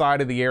left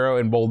side of the arrow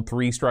and bowled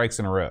 3 strikes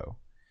in a row.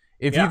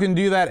 If you can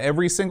do that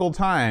every single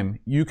time,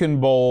 you can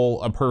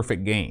bowl a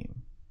perfect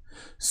game.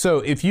 So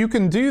if you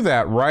can do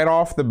that right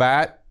off the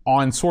bat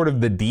on sort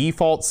of the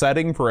default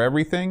setting for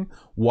everything,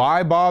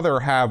 why bother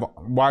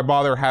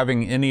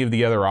having any of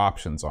the other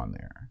options on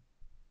there?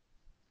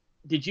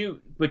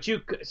 But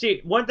you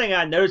see, one thing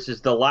I noticed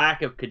is the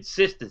lack of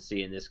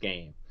consistency in this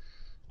game.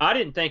 I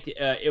didn't think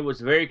it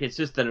was very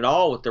consistent at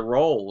all with the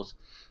rolls.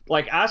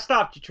 Like, I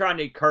stopped trying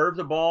to curve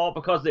the ball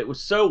because it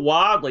was so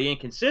wildly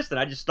inconsistent.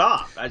 I just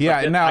stopped. I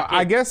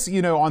guess,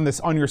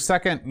 on your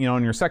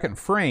second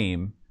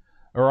frame,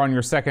 or on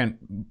your second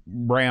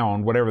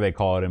round, whatever they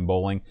call it in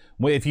bowling,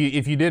 if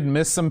you did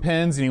miss some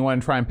pins and you want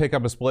to try and pick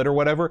up a split or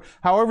whatever,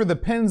 however, the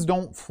pins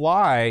don't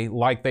fly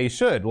like they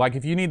should. Like,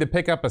 if you need to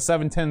pick up a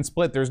 7-10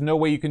 split, there's no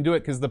way you can do it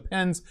because the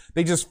pins,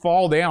 they just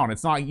fall down.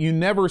 It's not, you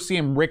never see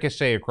them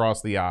ricochet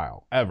across the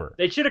aisle, ever.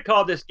 They should have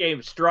called this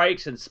game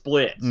strikes and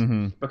splits,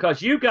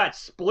 because you got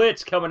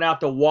splits coming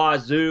out the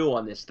wazoo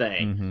on this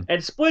thing.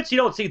 And splits, you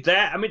don't see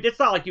that. I mean, it's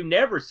not like you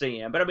never see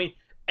them, but I mean,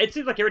 it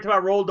seems like every time I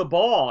rolled the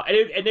ball,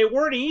 and they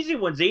weren't easy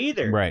ones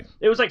either. Right.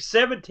 It was like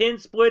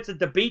 7-10 splits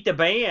to beat the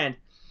band.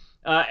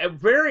 A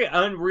very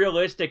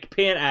unrealistic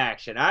pin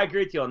action. I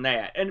agree with you on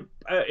that. And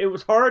it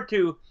was hard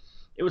to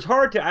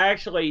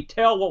actually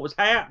tell what was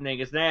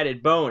happening as an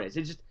added bonus.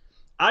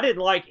 I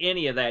didn't like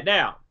any of that.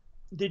 Now,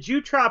 did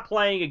you try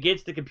playing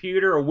against the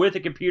computer or with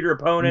a computer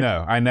opponent?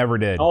 No, I never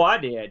did. Oh, I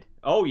did.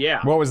 Oh, yeah.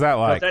 What was that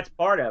like? That's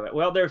part of it.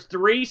 Well, there's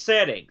 3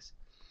 settings.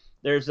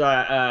 There's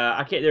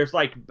there's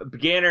like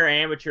beginner,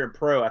 amateur, and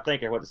pro, I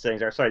think are what the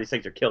settings are. Sorry, these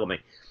things are killing me.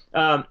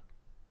 At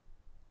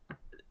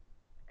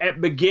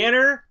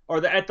beginner,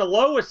 or at the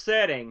lowest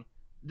setting,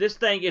 this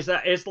thing is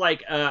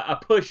like a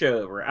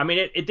pushover. I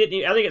mean, it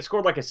didn't. I think it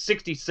scored like a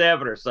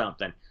 67 or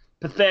something.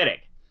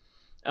 Pathetic.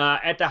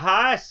 At the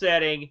highest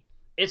setting,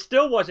 it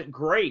still wasn't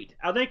great.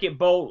 I think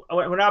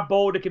when I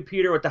bowled a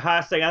computer with the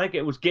highest setting, I think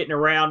it was getting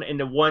around in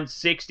the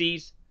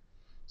 160s.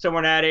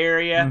 Somewhere in that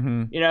area,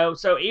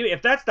 so even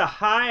if that's the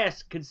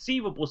highest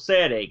conceivable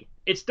setting,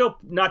 it's still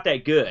not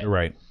that good.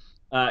 Right.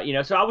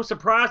 So I was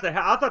surprised at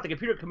how I thought the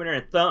computer would come in there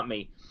and thump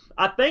me.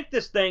 I think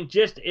this thing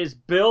just is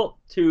built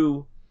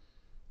to,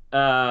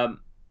 it's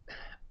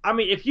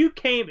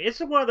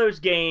one of those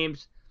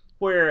games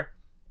where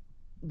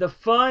the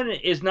fun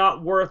is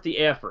not worth the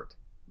effort,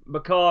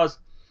 because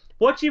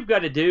what you've got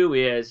to do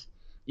is,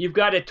 you've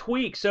got to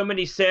tweak so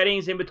many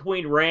settings in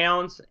between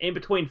rounds, in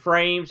between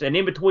frames, and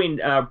in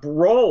between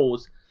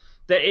rolls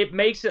that it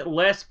makes it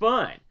less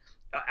fun.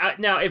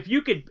 Now, if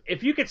you could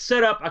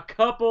set up a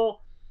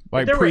couple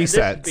like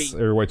presets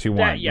or what you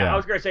want. I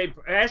was going to say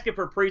asking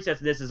for presets.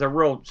 This is a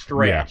real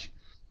stretch. Yeah.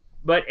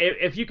 But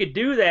if you could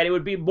do that, it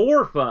would be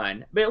more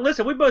fun. But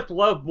listen, we both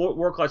love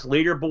World Class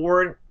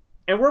Leaderboard,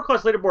 and World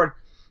Class Leaderboard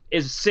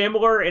is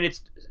similar in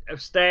its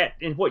stat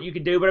in what you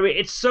can do. But I mean,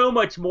 it's so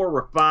much more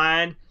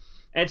refined.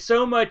 And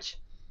so much,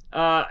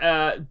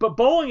 but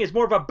bowling is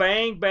more of a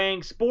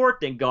bang sport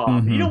than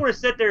golf. You don't want to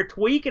sit there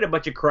tweaking a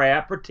bunch of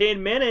crap for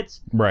 10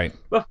 minutes, right,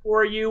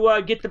 before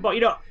you get the ball.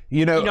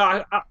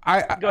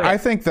 I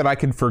think that I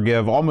could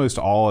forgive almost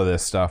all of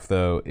this stuff,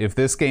 though, if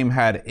this game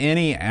had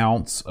any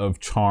ounce of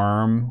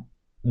charm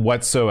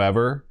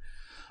whatsoever.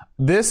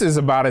 This is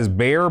about as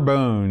bare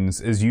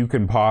bones as you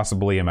can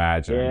possibly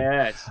imagine.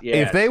 Yes.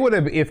 If they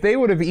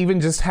would have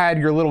even just had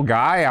your little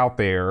guy out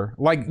there,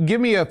 like, give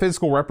me a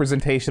physical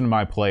representation of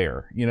my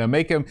player,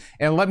 make him,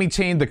 and let me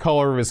change the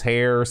color of his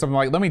hair or something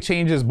like, let me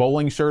change his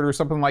bowling shirt or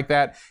something like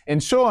that,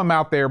 and show him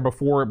out there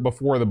before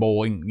the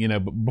bowling,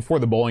 before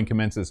the bowling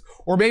commences.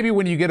 Or maybe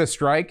when you get a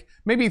strike,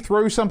 maybe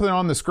throw something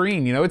on the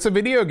screen. It's a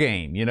video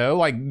game.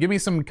 Like, give me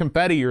some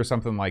confetti or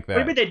something like that.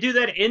 Maybe they do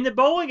that in the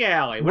bowling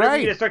alley.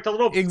 Right. You start the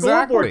little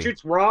scoreboard shoots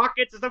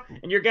rockets and stuff,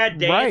 and your guy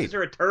dances,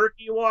 or a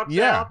turkey walks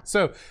out.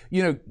 So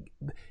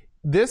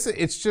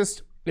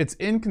it's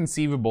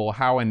inconceivable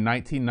how in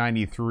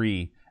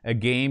 1993 a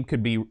game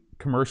could be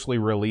commercially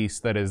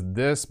released that is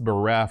this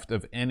bereft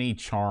of any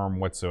charm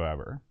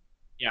whatsoever.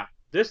 Yeah,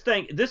 this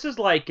is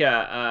like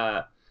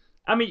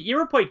I mean, you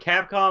ever played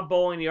Capcom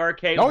Bowling, the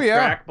arcade Oh with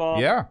yeah, trackball?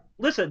 yeah.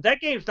 Listen, that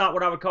game's not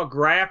what I would call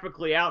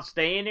graphically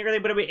outstanding or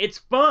anything, but I mean, it's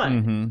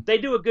fun. Mm-hmm. They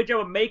do a good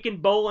job of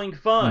making bowling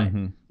fun.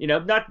 Mm-hmm. You know,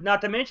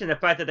 not to mention the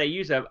fact that they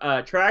use a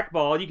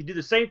trackball. You can do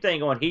the same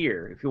thing on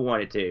here if you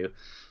wanted to.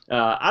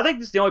 I think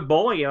this is the only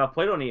bowling game I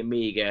played on the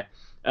Amiga.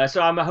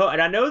 So and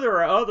I know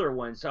there are other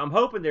ones. So I'm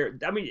hoping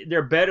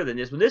they're better than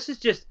this one. This is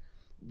just,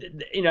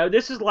 you know,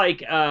 this is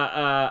like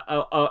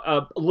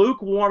a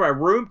lukewarm, a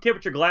room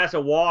temperature glass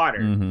of water.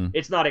 Mm-hmm.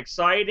 It's not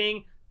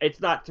exciting. It's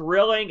not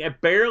thrilling.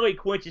 It barely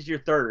quenches your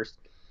thirst.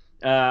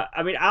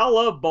 I mean, I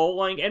love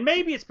bowling, and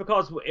maybe it's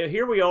because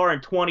here we are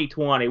in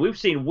 2020. We've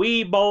seen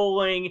Wii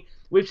bowling.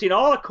 We've seen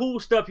all the cool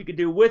stuff you can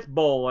do with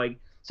bowling.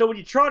 So when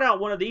you trot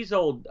out one of these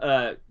old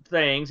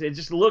things, it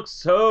just looks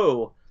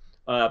so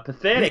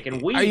pathetic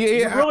and weak.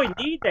 You really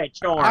need that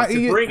charm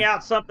to bring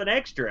out something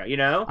extra, you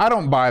know? I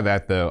don't buy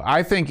that though.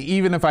 I think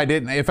even if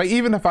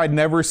I'd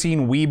never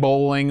seen Wii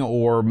bowling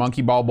or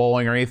monkey ball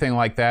bowling or anything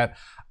like that,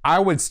 I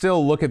would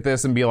still look at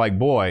this and be like,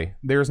 boy,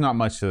 there's not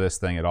much to this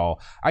thing at all.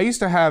 I used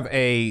to have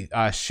a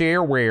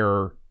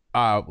shareware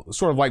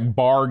sort of like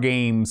bar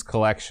games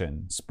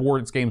collection,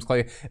 sports games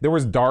collection. There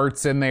was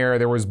darts in there.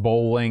 There was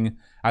bowling.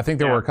 I think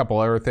there were a couple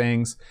other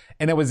things,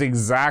 and it was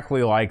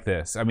exactly like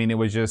this. I mean, it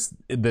was just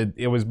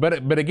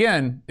but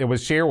again, it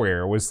was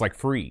shareware. It was like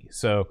free.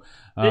 So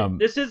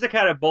this is the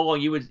kind of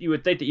bowling you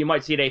would think that you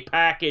might see in a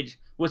package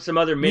with some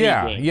other mini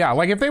games. Yeah.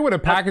 Like if they would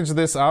have packaged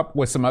this up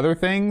with some other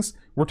things,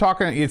 we're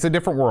talking. It's a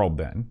different world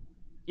then.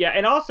 Yeah,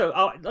 and also,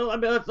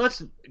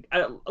 let's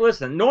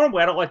listen.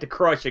 Normally, I don't like to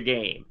crush a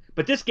game,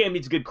 but this game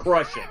needs good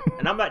crushing,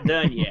 and I'm not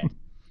done yet.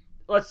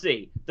 Let's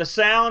see. The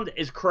sound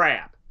is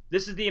crap.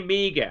 This is the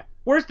Amiga.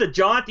 Where's the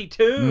jaunty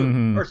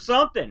tune or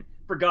something?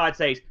 For God's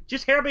sakes,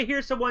 just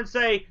hear someone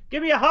say,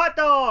 "Give me a hot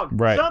dog,"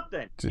 right?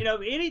 Something, you know,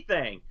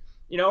 anything,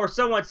 you know, or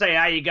someone say,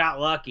 "Ah, you got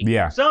lucky,"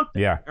 yeah,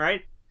 something, yeah. All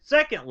right.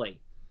 Secondly,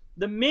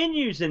 the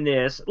menus in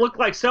this look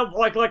like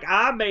like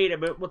I made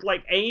it, but with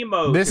like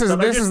emotes. It's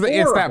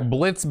that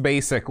Blitz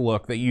Basic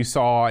look that you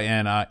saw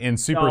in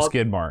Super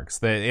Skid Marks.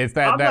 It's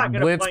that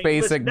Blitz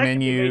Basic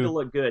menu. Made to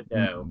look good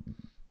though.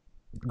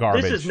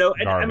 Garbage. This is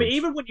garbage. I mean,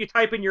 even when you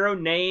type in your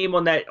own name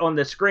on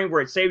the screen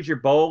where it saves your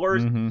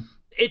bowlers,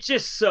 it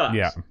just sucks.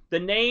 Yeah. The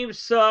names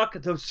suck.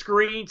 The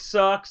screen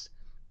sucks.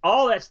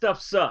 All that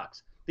stuff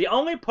sucks. The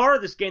only part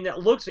of this game that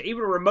looks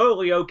even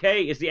remotely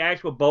okay is the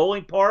actual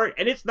bowling part,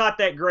 and it's not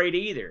that great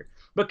either.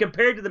 But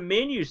compared to the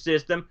menu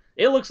system,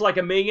 it looks like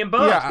 $1 million.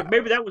 Yeah,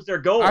 maybe that was their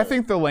goal. I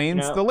think the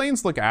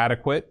lanes look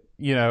adequate.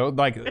 You know,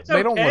 like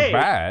they don't look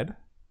bad.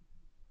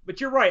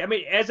 But you're right. I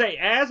mean, as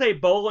a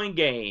bowling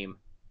game,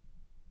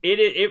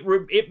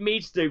 it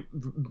meets the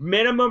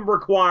minimum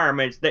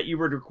requirements that you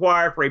would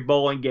require for a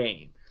bowling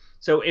game.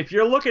 So if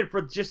you're looking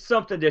for just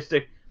something this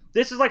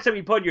is like something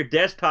you put on your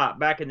desktop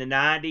back in the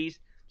 90s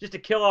just to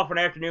kill off an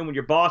afternoon when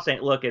your boss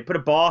ain't looking. Put a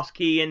boss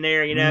key in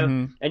there, you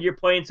know, and you're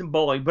playing some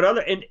bowling. But on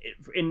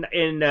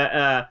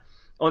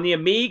the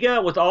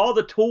Amiga, with all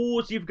the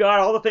tools you've got,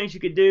 all the things you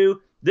could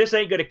do, this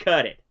ain't gonna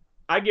cut it.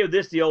 I give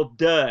this the old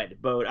dud,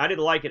 Bo. I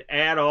didn't like it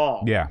at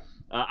all. Yeah.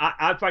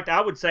 In fact,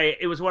 I would say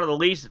it was one of the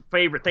least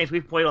favorite things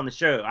we've played on the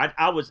show.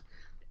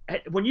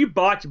 When you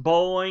botch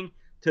bowling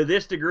to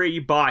this degree,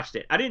 you botched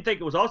it. I didn't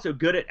think it was also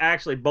good at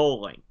actually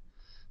bowling,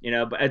 you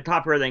know, but on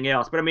top of everything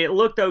else. But I mean, it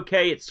looked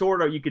okay.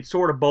 You could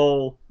sort of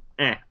bowl.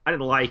 I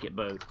didn't like it,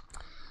 Bo.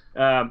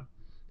 I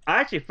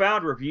actually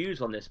found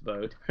reviews on this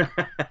boat.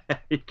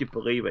 You can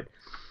believe it.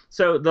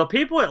 So the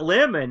people at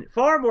Lemon,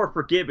 far more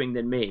forgiving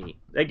than me.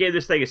 They gave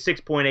this thing a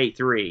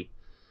 6.83.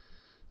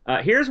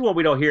 Here's one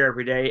we don't hear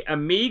every day.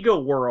 Amiga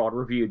World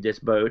reviewed this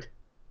boat.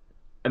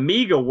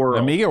 Amiga World.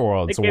 Amiga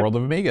World. It's the world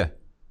of Amiga.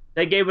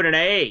 They gave it an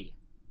A.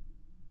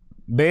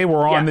 They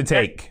were on the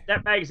take.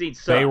 That magazine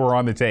sucked. They were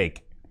on the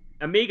take.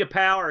 Amiga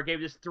Power gave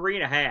this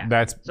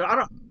 3.5. So I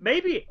don't.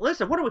 Maybe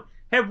listen.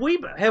 Have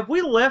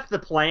we left the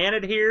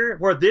planet here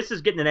where this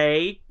is getting an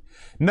A?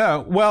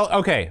 No. Well,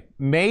 okay.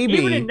 Maybe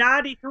even in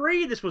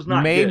 '93, this was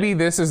not. Maybe good.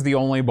 This is the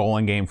only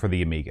bowling game for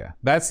the Amiga.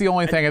 That's the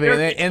only thing.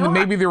 And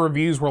maybe the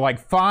reviews were like,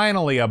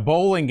 finally, a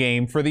bowling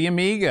game for the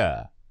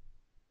Amiga.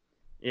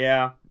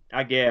 Yeah,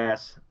 I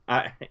guess.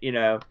 Of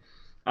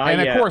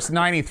course,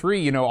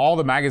 '93. You know, all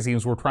the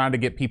magazines were trying to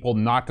get people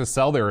not to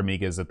sell their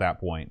Amigas at that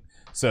point.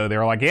 So they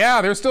were like,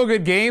 "Yeah, there's still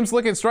good games.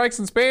 Look at Strikes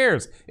and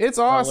Spares. It's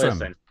awesome."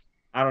 Listen,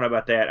 I don't know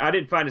about that. I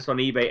didn't find this on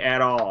eBay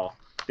at all.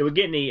 Did we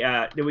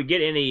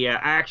get any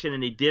action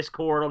in the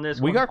Discord on this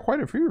one? We got quite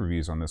a few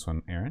reviews on this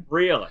one, Aaron.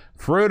 Really?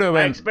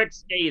 I expect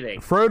scathing.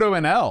 Frodo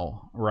and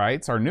L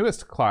writes, our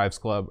newest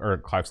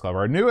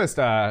our newest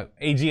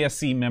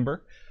AGSC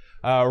member,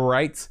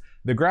 writes,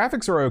 the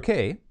graphics are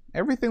okay.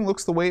 Everything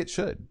looks the way it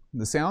should.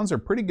 The sounds are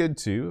pretty good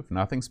too, if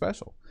nothing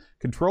special.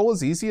 Control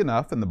is easy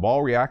enough and the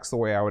ball reacts the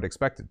way I would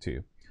expect it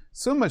to.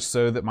 So much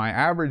so that my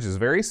average is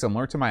very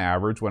similar to my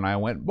average when I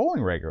went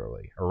bowling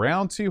regularly,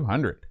 around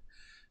 200.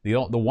 The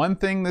one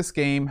thing this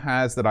game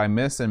has that I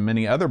miss in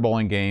many other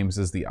bowling games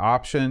is the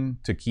option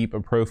to keep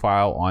a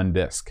profile on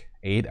disk.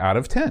 8 out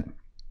of 10.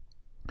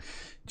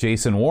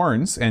 Jason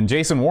Warnes. And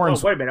Jason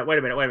Warnes... Oh, wait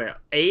a minute.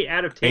 8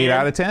 out of 10? 8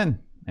 out of 10.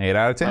 8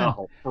 out of 10.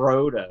 Oh,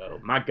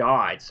 Frodo. My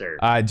God, sir.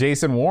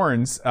 Jason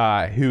Warnes,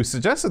 who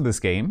suggested this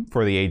game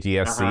for the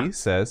AGSC,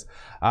 says,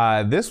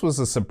 this was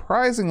a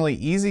surprisingly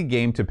easy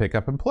game to pick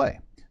up and play.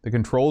 The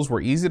controls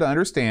were easy to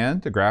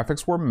understand, the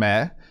graphics were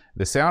meh,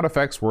 the sound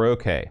effects were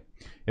okay.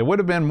 It would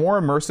have been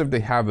more immersive to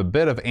have a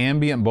bit of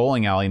ambient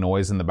bowling alley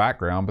noise in the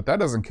background, but that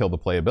doesn't kill the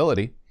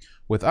playability.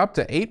 With up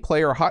to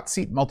 8-player hot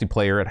seat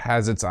multiplayer, it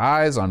has its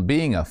eyes on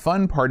being a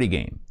fun party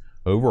game.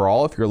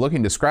 Overall, if you're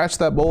looking to scratch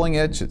that bowling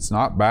itch, it's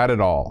not bad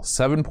at all.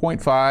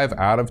 7.5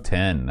 out of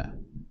 10.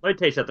 Let me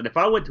tell you something. If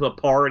I went to a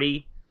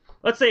party,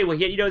 let's say, well,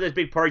 you know those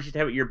big parties you used to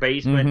have at your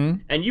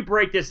basement, and you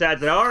break this out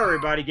and say, all right,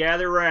 everybody,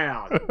 gather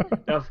around.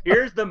 Now,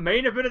 here's the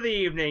main event of the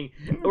evening.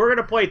 We're going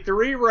to play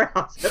 3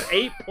 rounds of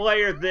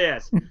 8-player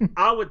this.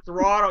 I would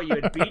throttle you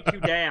and beat you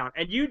down.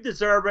 And you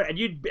deserve it,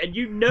 and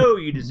you know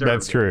you deserve it.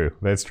 That's true.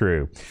 That's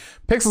true.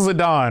 Pixels at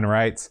Dawn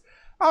writes,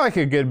 I like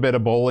a good bit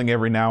of bowling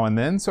every now and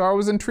then, so I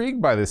was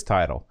intrigued by this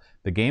title.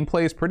 The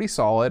gameplay is pretty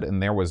solid,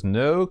 and there was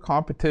no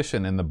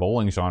competition in the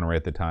bowling genre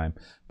at the time,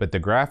 but the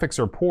graphics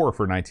are poor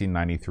for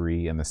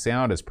 1993, and the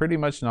sound is pretty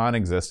much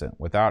non-existent,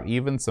 without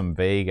even some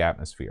vague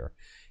atmosphere.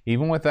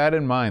 Even with that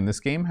in mind, this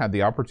game had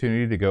the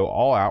opportunity to go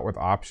all out with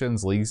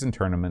options, leagues, and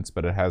tournaments,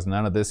 but it has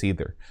none of this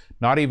either,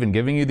 not even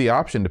giving you the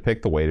option to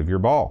pick the weight of your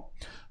ball.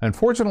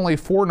 Unfortunately,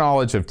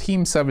 foreknowledge of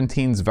Team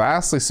 17's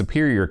vastly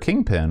superior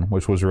Kingpin,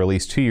 which was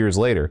released 2 years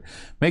later,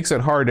 makes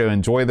it hard to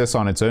enjoy this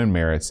on its own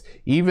merits,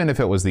 even if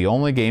it was the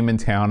only game in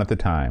town at the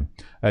time.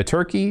 A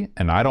turkey,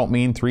 and I don't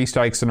mean 3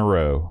 strikes in a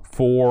row,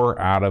 4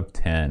 out of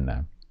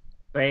 10.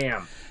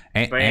 Bam.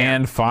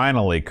 And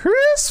finally,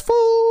 Chris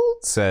Fold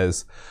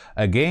says,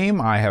 a game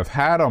I have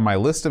had on my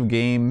list of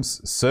games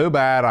so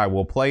bad I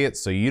will play it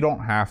so you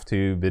don't have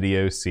to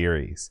video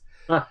series.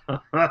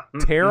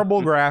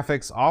 Terrible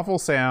graphics, awful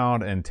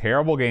sound, and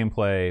terrible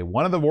gameplay.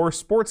 One of the worst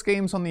sports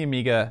games on the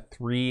Amiga,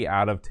 3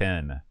 out of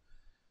 10.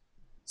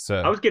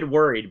 So I was getting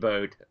worried,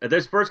 Boat.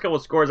 Those first couple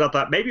of scores, I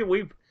thought maybe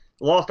we've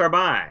lost our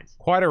minds.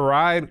 Quite a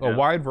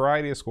wide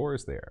variety of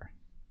scores there.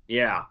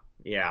 Yeah.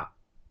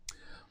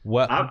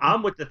 Well,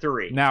 I'm with the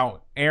 3.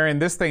 Now, Aaron,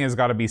 this thing has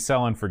got to be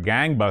selling for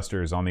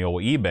gangbusters on the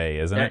old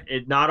eBay, isn't it?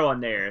 It's not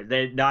on there.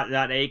 They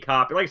not a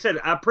copy. Like I said,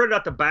 I printed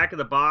out the back of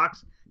the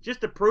box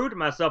just to prove to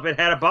myself it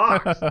had a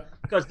box.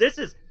 Because this.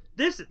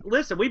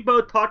 Listen, we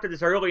both talked to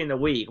this early in the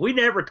week. We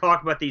never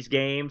talked about these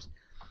games,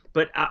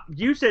 but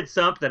you said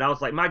something. I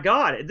was like, my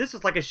God, this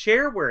is like a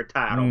shareware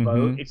title,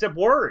 Boat, except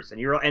worse.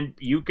 And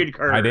you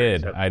concur. I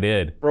did. So I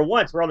did. For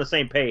once, we're on the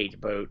same page,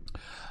 Boat.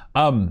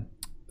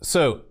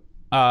 So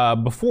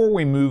before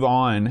we move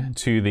on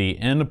to the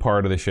end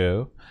part of the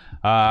show,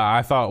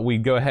 I thought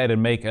we'd go ahead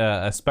and make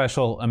a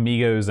special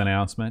Amigos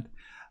announcement.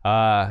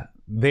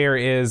 There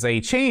is a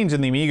change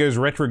in the Amigos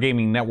Retro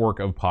Gaming Network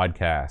of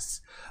podcasts.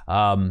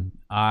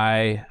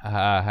 I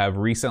have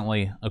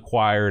recently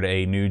acquired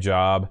a new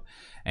job,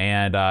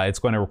 and it's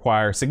going to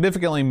require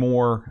significantly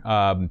more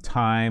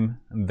time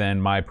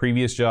than my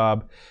previous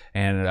job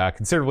and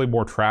considerably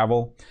more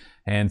travel.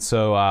 And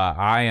so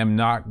I am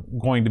not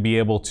going to be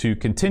able to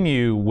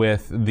continue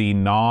with the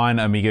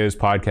non-Amigos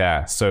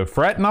podcast. So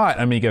fret not,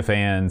 Amiga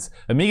fans.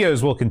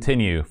 Amigos will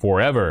continue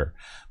forever.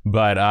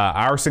 But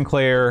our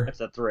Sinclair,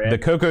 the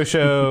Coco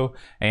Show,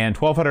 and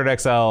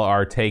 1200XL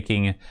are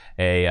taking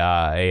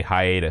a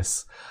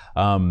hiatus.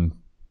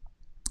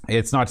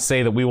 It's not to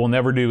say that we will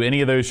never do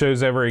any of those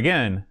shows ever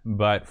again,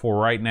 but for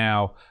right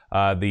now,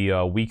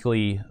 the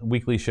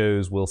weekly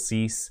shows will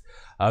cease,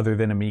 other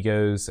than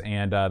Amigos,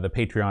 and the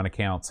Patreon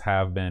accounts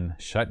have been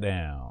shut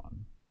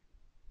down.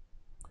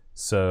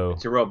 So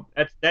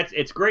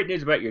it's great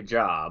news about your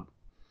job.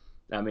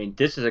 I mean,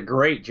 this is a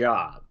great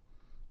job.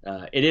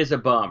 It is a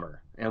bummer.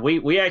 And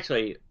we've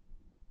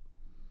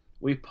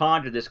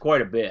pondered this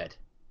quite a bit,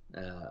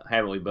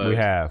 haven't we, both? We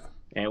have.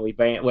 And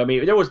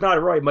there was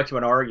not really much of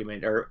an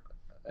argument there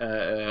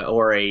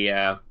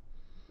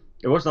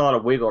wasn't a lot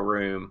of wiggle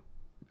room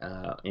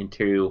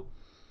into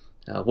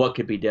what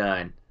could be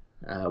done.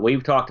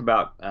 We've talked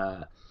about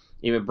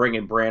even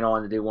bringing Brent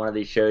on to do one of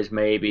these shows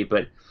maybe,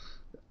 but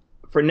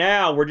for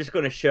now we're just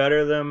going to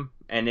shutter them,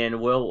 and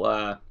then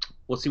we'll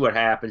see what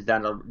happens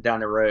down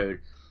the road.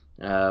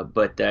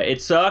 But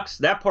it sucks.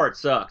 That part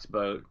sucks,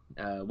 Bo.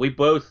 We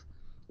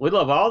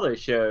love all those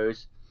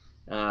shows,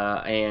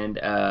 and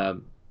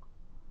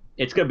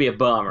it's going to be a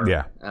bummer.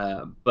 Yeah.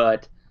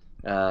 But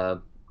what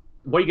are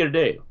you going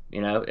to do?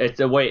 You know, that's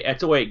the way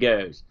it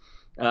goes.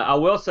 I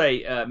will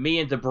say, me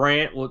and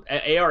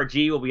DeBrant ARG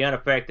will be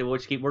unaffected. We're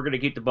going to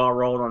keep the ball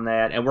rolling on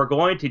that, and we're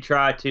going to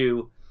try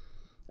to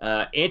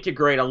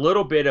integrate a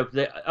little bit of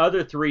the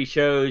other 3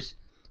 shows.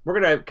 We're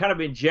going to kind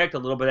of inject a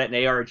little bit of that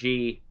in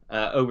ARG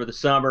over the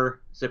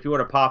summer. So if you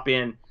want to pop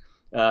in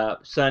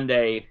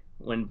Sunday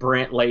when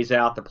Brent lays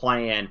out the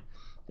plan,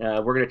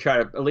 we're going to try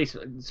to, at least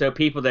so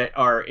people that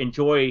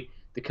enjoy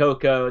the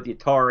Coco, the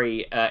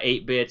Atari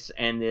 8-bits,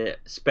 and the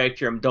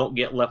Spectrum don't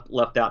get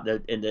left out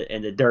in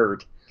the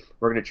dirt.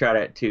 We're going to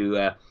try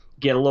to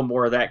get a little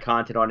more of that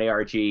content on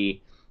ARG,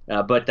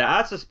 But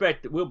I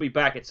suspect that we'll be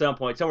back at some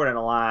point, somewhere down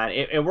the line,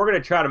 and we're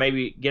going to try to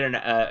maybe get an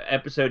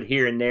episode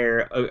here and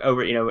there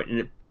over,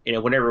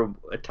 whenever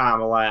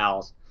time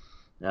allows.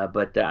 Hey,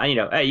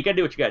 you got to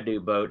do what you got to do,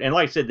 Boat. And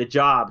like I said, the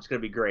job is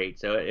going to be great.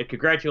 So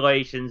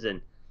congratulations,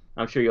 and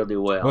I'm sure you'll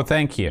do well. Well,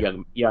 thank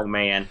you, young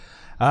man.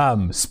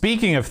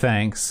 Speaking of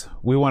thanks,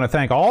 we want to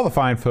thank all the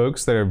fine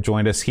folks that have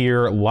joined us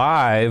here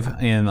live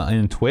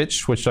in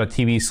Twitch,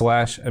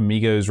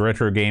 twitch.tv/Amigos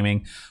Retro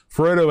Gaming.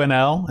 Frodo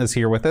NL is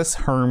here with us.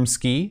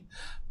 Hermski.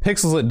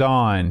 Pixels at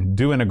Dawn,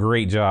 doing a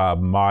great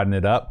job modding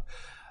it up.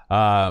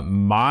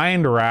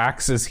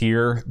 Mindrax is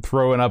here,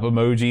 throwing up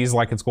emojis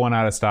like it's going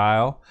out of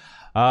style.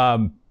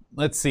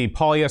 Let's see,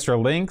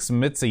 Polyester Links,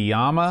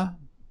 Mitsuyama,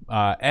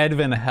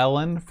 Edvin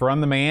Helen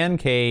from the Man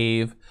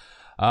Cave,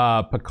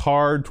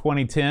 Picard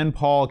 2010,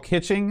 Paul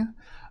Kitching.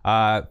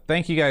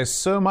 Thank you guys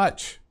so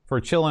much for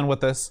chilling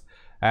with us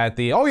at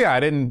the. Oh yeah, I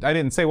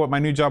didn't say what my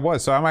new job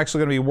was. So I'm actually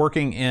going to be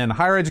working in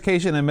higher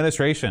education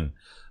administration.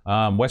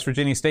 West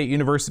Virginia State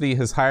University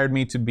has hired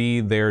me to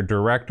be their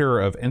director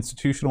of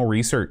institutional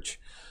research,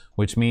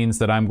 which means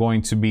that I'm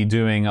going to be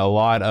doing a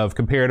lot of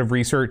comparative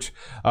research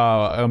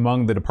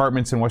among the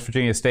departments in West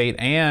Virginia State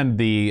and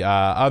the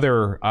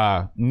other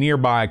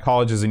nearby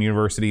colleges and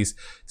universities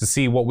to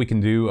see what we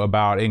can do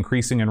about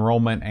increasing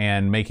enrollment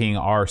and making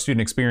our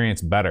student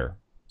experience better.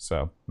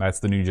 So that's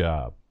the new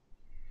job.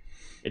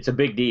 It's a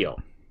big deal.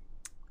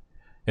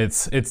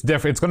 It's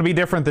different. It's going to be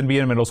different than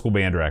being a middle school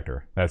band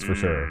director. That's for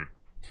sure.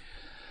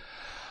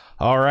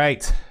 All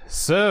right.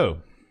 So,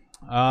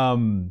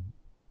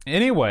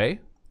 anyway,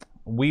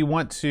 we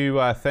want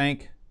to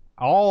thank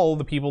all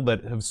the people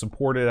that have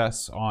supported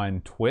us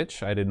on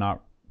Twitch. I did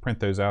not print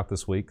those out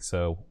this week,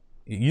 so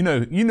you know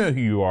who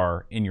you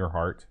are in your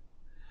heart.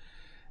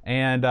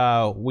 And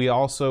we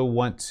also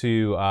want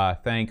to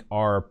thank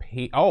our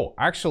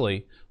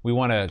we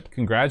want to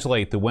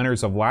congratulate the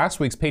winners of last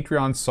week's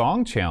Patreon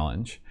Song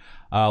Challenge.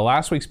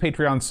 Last week's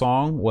Patreon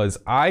song was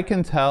 "I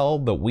Can Tell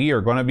That We Are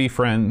Gonna Be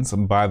Friends"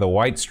 by the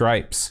White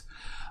Stripes.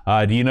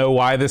 Do you know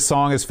why this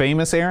song is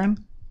famous,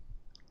 Aaron?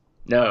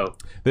 No.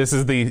 This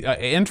is the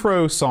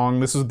intro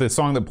song. This is the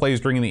song that plays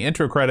during the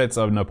intro credits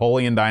of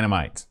Napoleon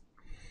Dynamite.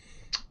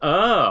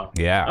 Oh.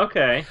 Yeah.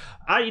 Okay.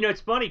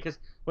 It's funny because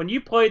when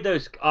you played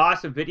those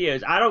awesome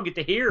videos, I don't get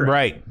to hear it.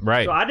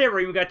 Right. So I never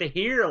even got to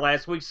hear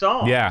last week's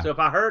song. Yeah. So if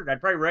I heard it,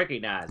 I'd probably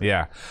recognize it.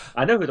 Yeah.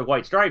 I know who the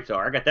White Stripes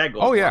are. I got that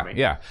going for me.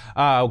 Yeah.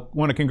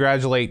 Want to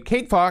congratulate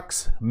Kate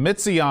Fox,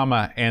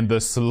 Mitsuyama, and the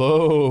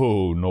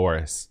Slow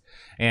Norris.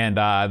 And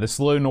the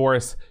Slow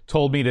Norris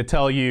told me to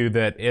tell you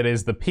that it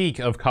is the peak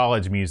of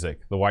college music,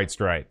 the White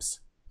Stripes.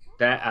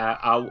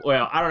 I don't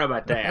know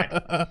about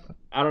that.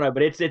 I don't know,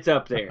 but it's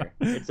up there.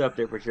 It's up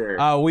there for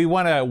sure. We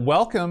want to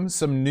welcome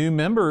some new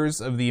members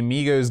of the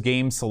Amigos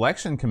Game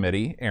Selection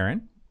Committee,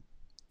 Aaron.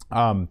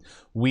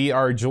 We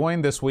are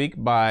joined this week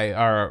by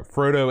our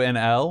Frodo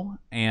NL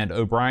and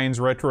O'Brien's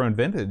Retro and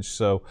Vintage.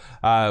 So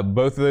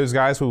both of those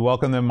guys, we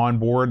welcome them on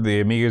board. The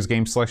Amigos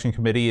Game Selection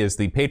Committee is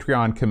the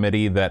Patreon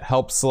committee that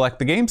helps select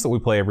the games that we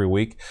play every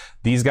week.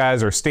 These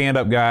guys are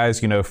stand-up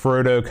guys.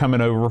 Frodo coming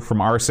over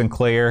from R.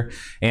 Sinclair,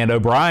 and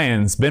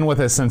O'Brien's been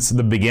with us since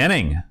the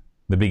beginning.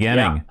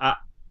 Yeah,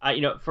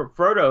 for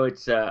Frodo,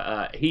 it's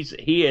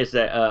he is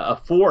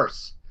a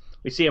force.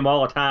 We see him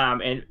all the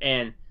time,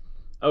 and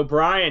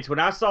O'Brien's, when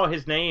I saw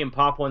his name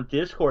pop on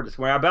Discord this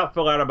morning, I about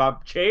fell out of my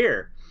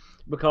chair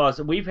because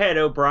we've had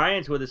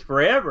O'Brien's with us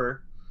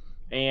forever,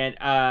 and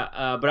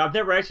but I've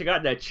never actually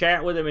gotten to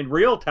chat with him in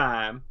real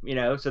time,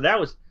 so that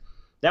was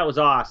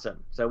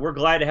awesome. So we're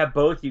glad to have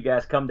both you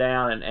guys come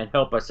down and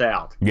help us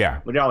out. Yeah.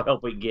 With all the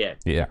help we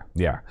get. Yeah.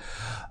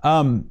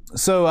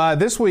 So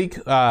this week,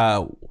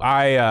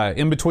 I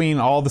in between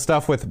all the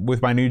stuff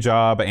with my new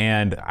job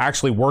and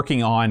actually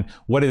working on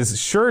what is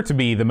sure to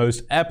be the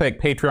most epic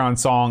Patreon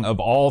song of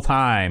all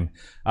time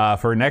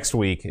for next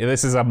week.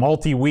 This is a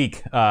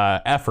multi-week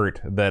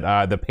effort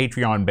that the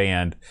Patreon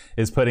band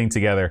is putting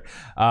together.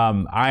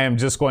 I am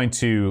just going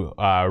to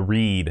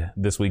read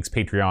this week's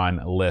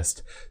Patreon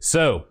list.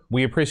 So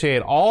we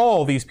appreciate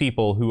all these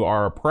people who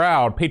are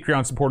proud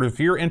Patreon supporters. If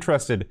you're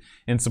interested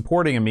in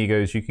supporting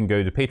Amigos, you can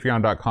go to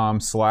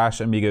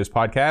patreon.com/Amigos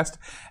podcast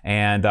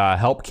and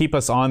help keep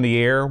us on the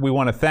air. We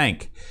want to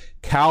thank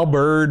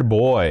Cowbird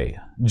Boy,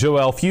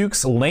 Joel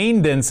Fuchs,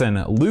 Lane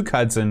Denson, Luke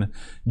Hudson,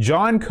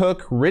 John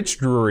Cook, Rich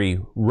Drury,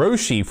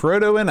 Roshi,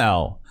 Frodo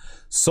NL,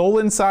 Soul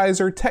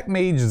Incisor, Tech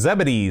Mage,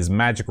 Zebedee's,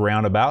 Magic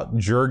Roundabout,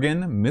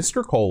 Jurgen,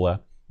 Mr.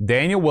 Cola,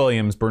 Daniel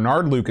Williams,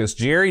 Bernard Lucas,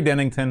 Jerry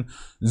Dennington,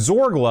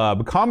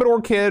 Zorglub, Commodore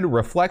Kid,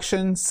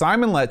 Reflection,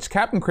 Simon Lech,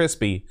 Captain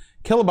Crispy,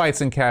 Kilobytes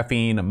and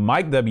Caffeine,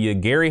 Mike W.,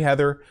 Gary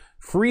Heather,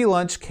 Free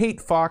Lunch,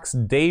 Kate Fox,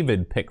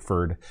 David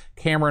Pickford,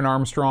 Cameron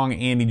Armstrong,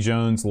 Andy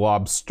Jones,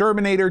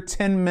 Lobsterminator,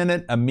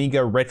 10-Minute,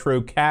 Amiga Retro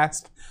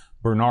Cast,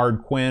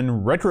 Bernard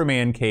Quinn, Retro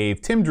Man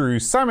Cave, Tim Drew,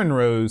 Simon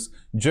Rose,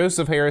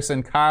 Joseph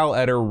Harrison, Kyle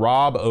Etter,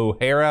 Rob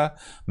O'Hara,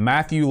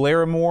 Matthew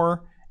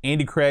Larimore,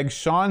 Andy Craig,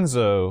 Sean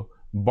Zoe,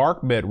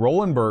 Barkbit,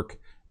 Roland Burke,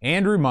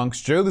 Andrew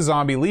Monks, Joe the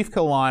Zombie, Leaf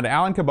Kaland,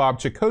 Alan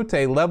Kebab,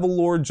 Chakotay, Level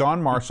Lord,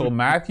 John Marshall,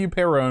 Matthew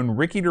Perrone,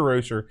 Ricky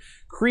DeRocher,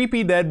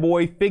 Creepy Dead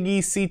Boy, Figgy,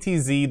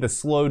 CTZ, The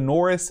Slow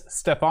Norris,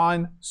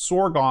 Stefan,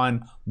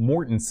 Sorgon,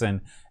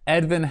 Mortensen,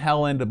 Edvin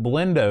Helland,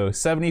 Blendo,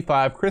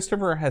 75,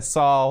 Christopher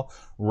Hassal,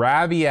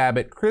 Ravi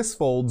Abbott, Chris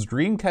Folds,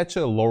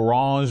 Dreamcatcher,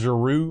 Laurent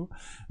Giroux,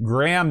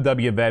 Graham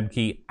W.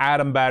 Vebke,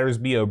 Adam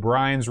Battersby,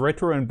 O'Brien's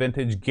Retro and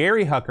Vintage,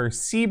 Gary Hucker,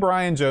 C.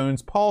 Brian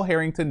Jones, Paul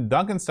Harrington,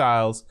 Duncan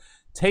Stiles,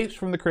 Tapes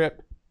from the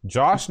Crypt,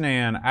 Josh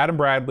Nan, Adam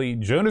Bradley,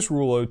 Jonas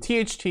Rulo,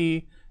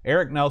 THT,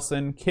 Eric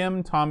Nelson,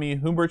 Kim, Tommy,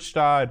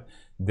 Humbertstad,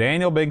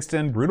 Daniel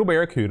Bigston, Brutal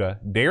Barracuda,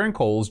 Darren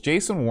Coles,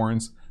 Jason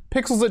Warrens,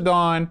 Pixels at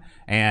Dawn,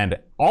 and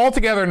all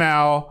together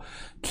now,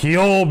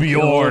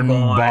 Kjellbjorn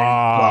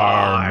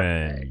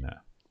Barman.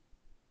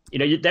 You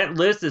know, that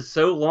list is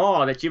so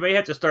long that you may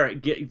have to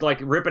start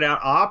ripping out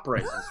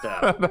operas and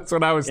stuff. That's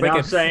what I was thinking. What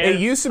I'm saying? It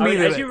used to be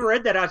as you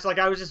read that,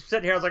 I was just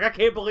sitting here. I was like, I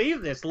can't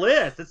believe this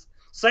list. It's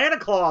Santa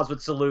Claus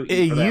would salute you.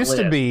 It used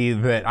to be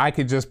that I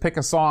could just pick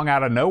a song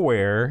out of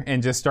nowhere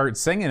and just start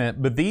singing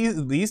it. But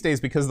these days,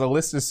 because the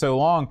list is so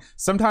long,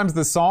 sometimes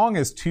the song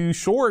is too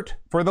short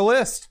for the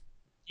list.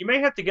 You may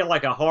have to get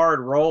like a hard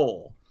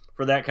roll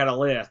for that kind of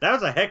list.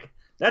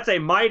 That's a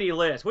mighty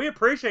list. We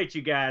appreciate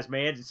you guys,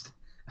 man. Just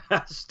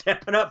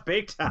stepping up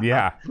big time.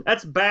 Yeah.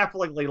 That's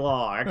bafflingly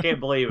long. I can't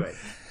believe it.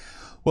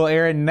 Well,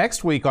 Aaron,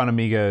 next week on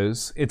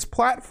Amigos, it's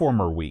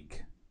Platformer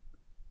Week.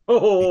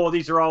 Oh,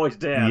 these are always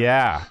dead.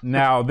 Yeah.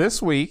 Now,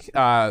 this week,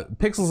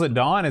 Pixels at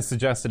Dawn has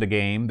suggested a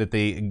game that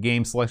the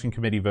game selection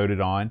committee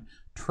voted on,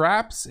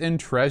 Traps and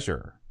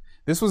Treasure.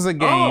 This was a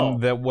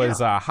game that was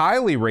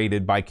highly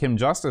rated by Kim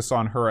Justice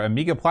on her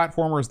Amiga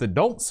Platformers That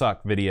Don't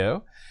Suck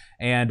video.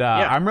 And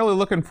I'm really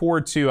looking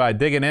forward to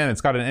digging in.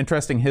 It's got an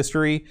interesting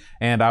history,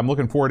 and I'm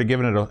looking forward to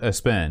giving it a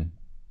spin.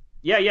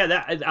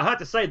 Yeah. I have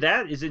to say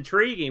that is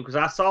intriguing because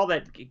I saw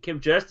that Kim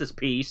Justice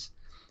piece,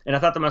 and I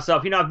thought to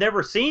myself, I've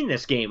never seen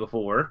this game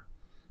before.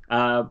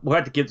 We'll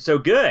have to get so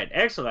good.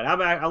 Excellent.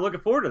 I'm looking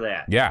forward to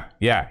that. Yeah.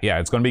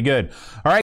 It's going to be good. All right.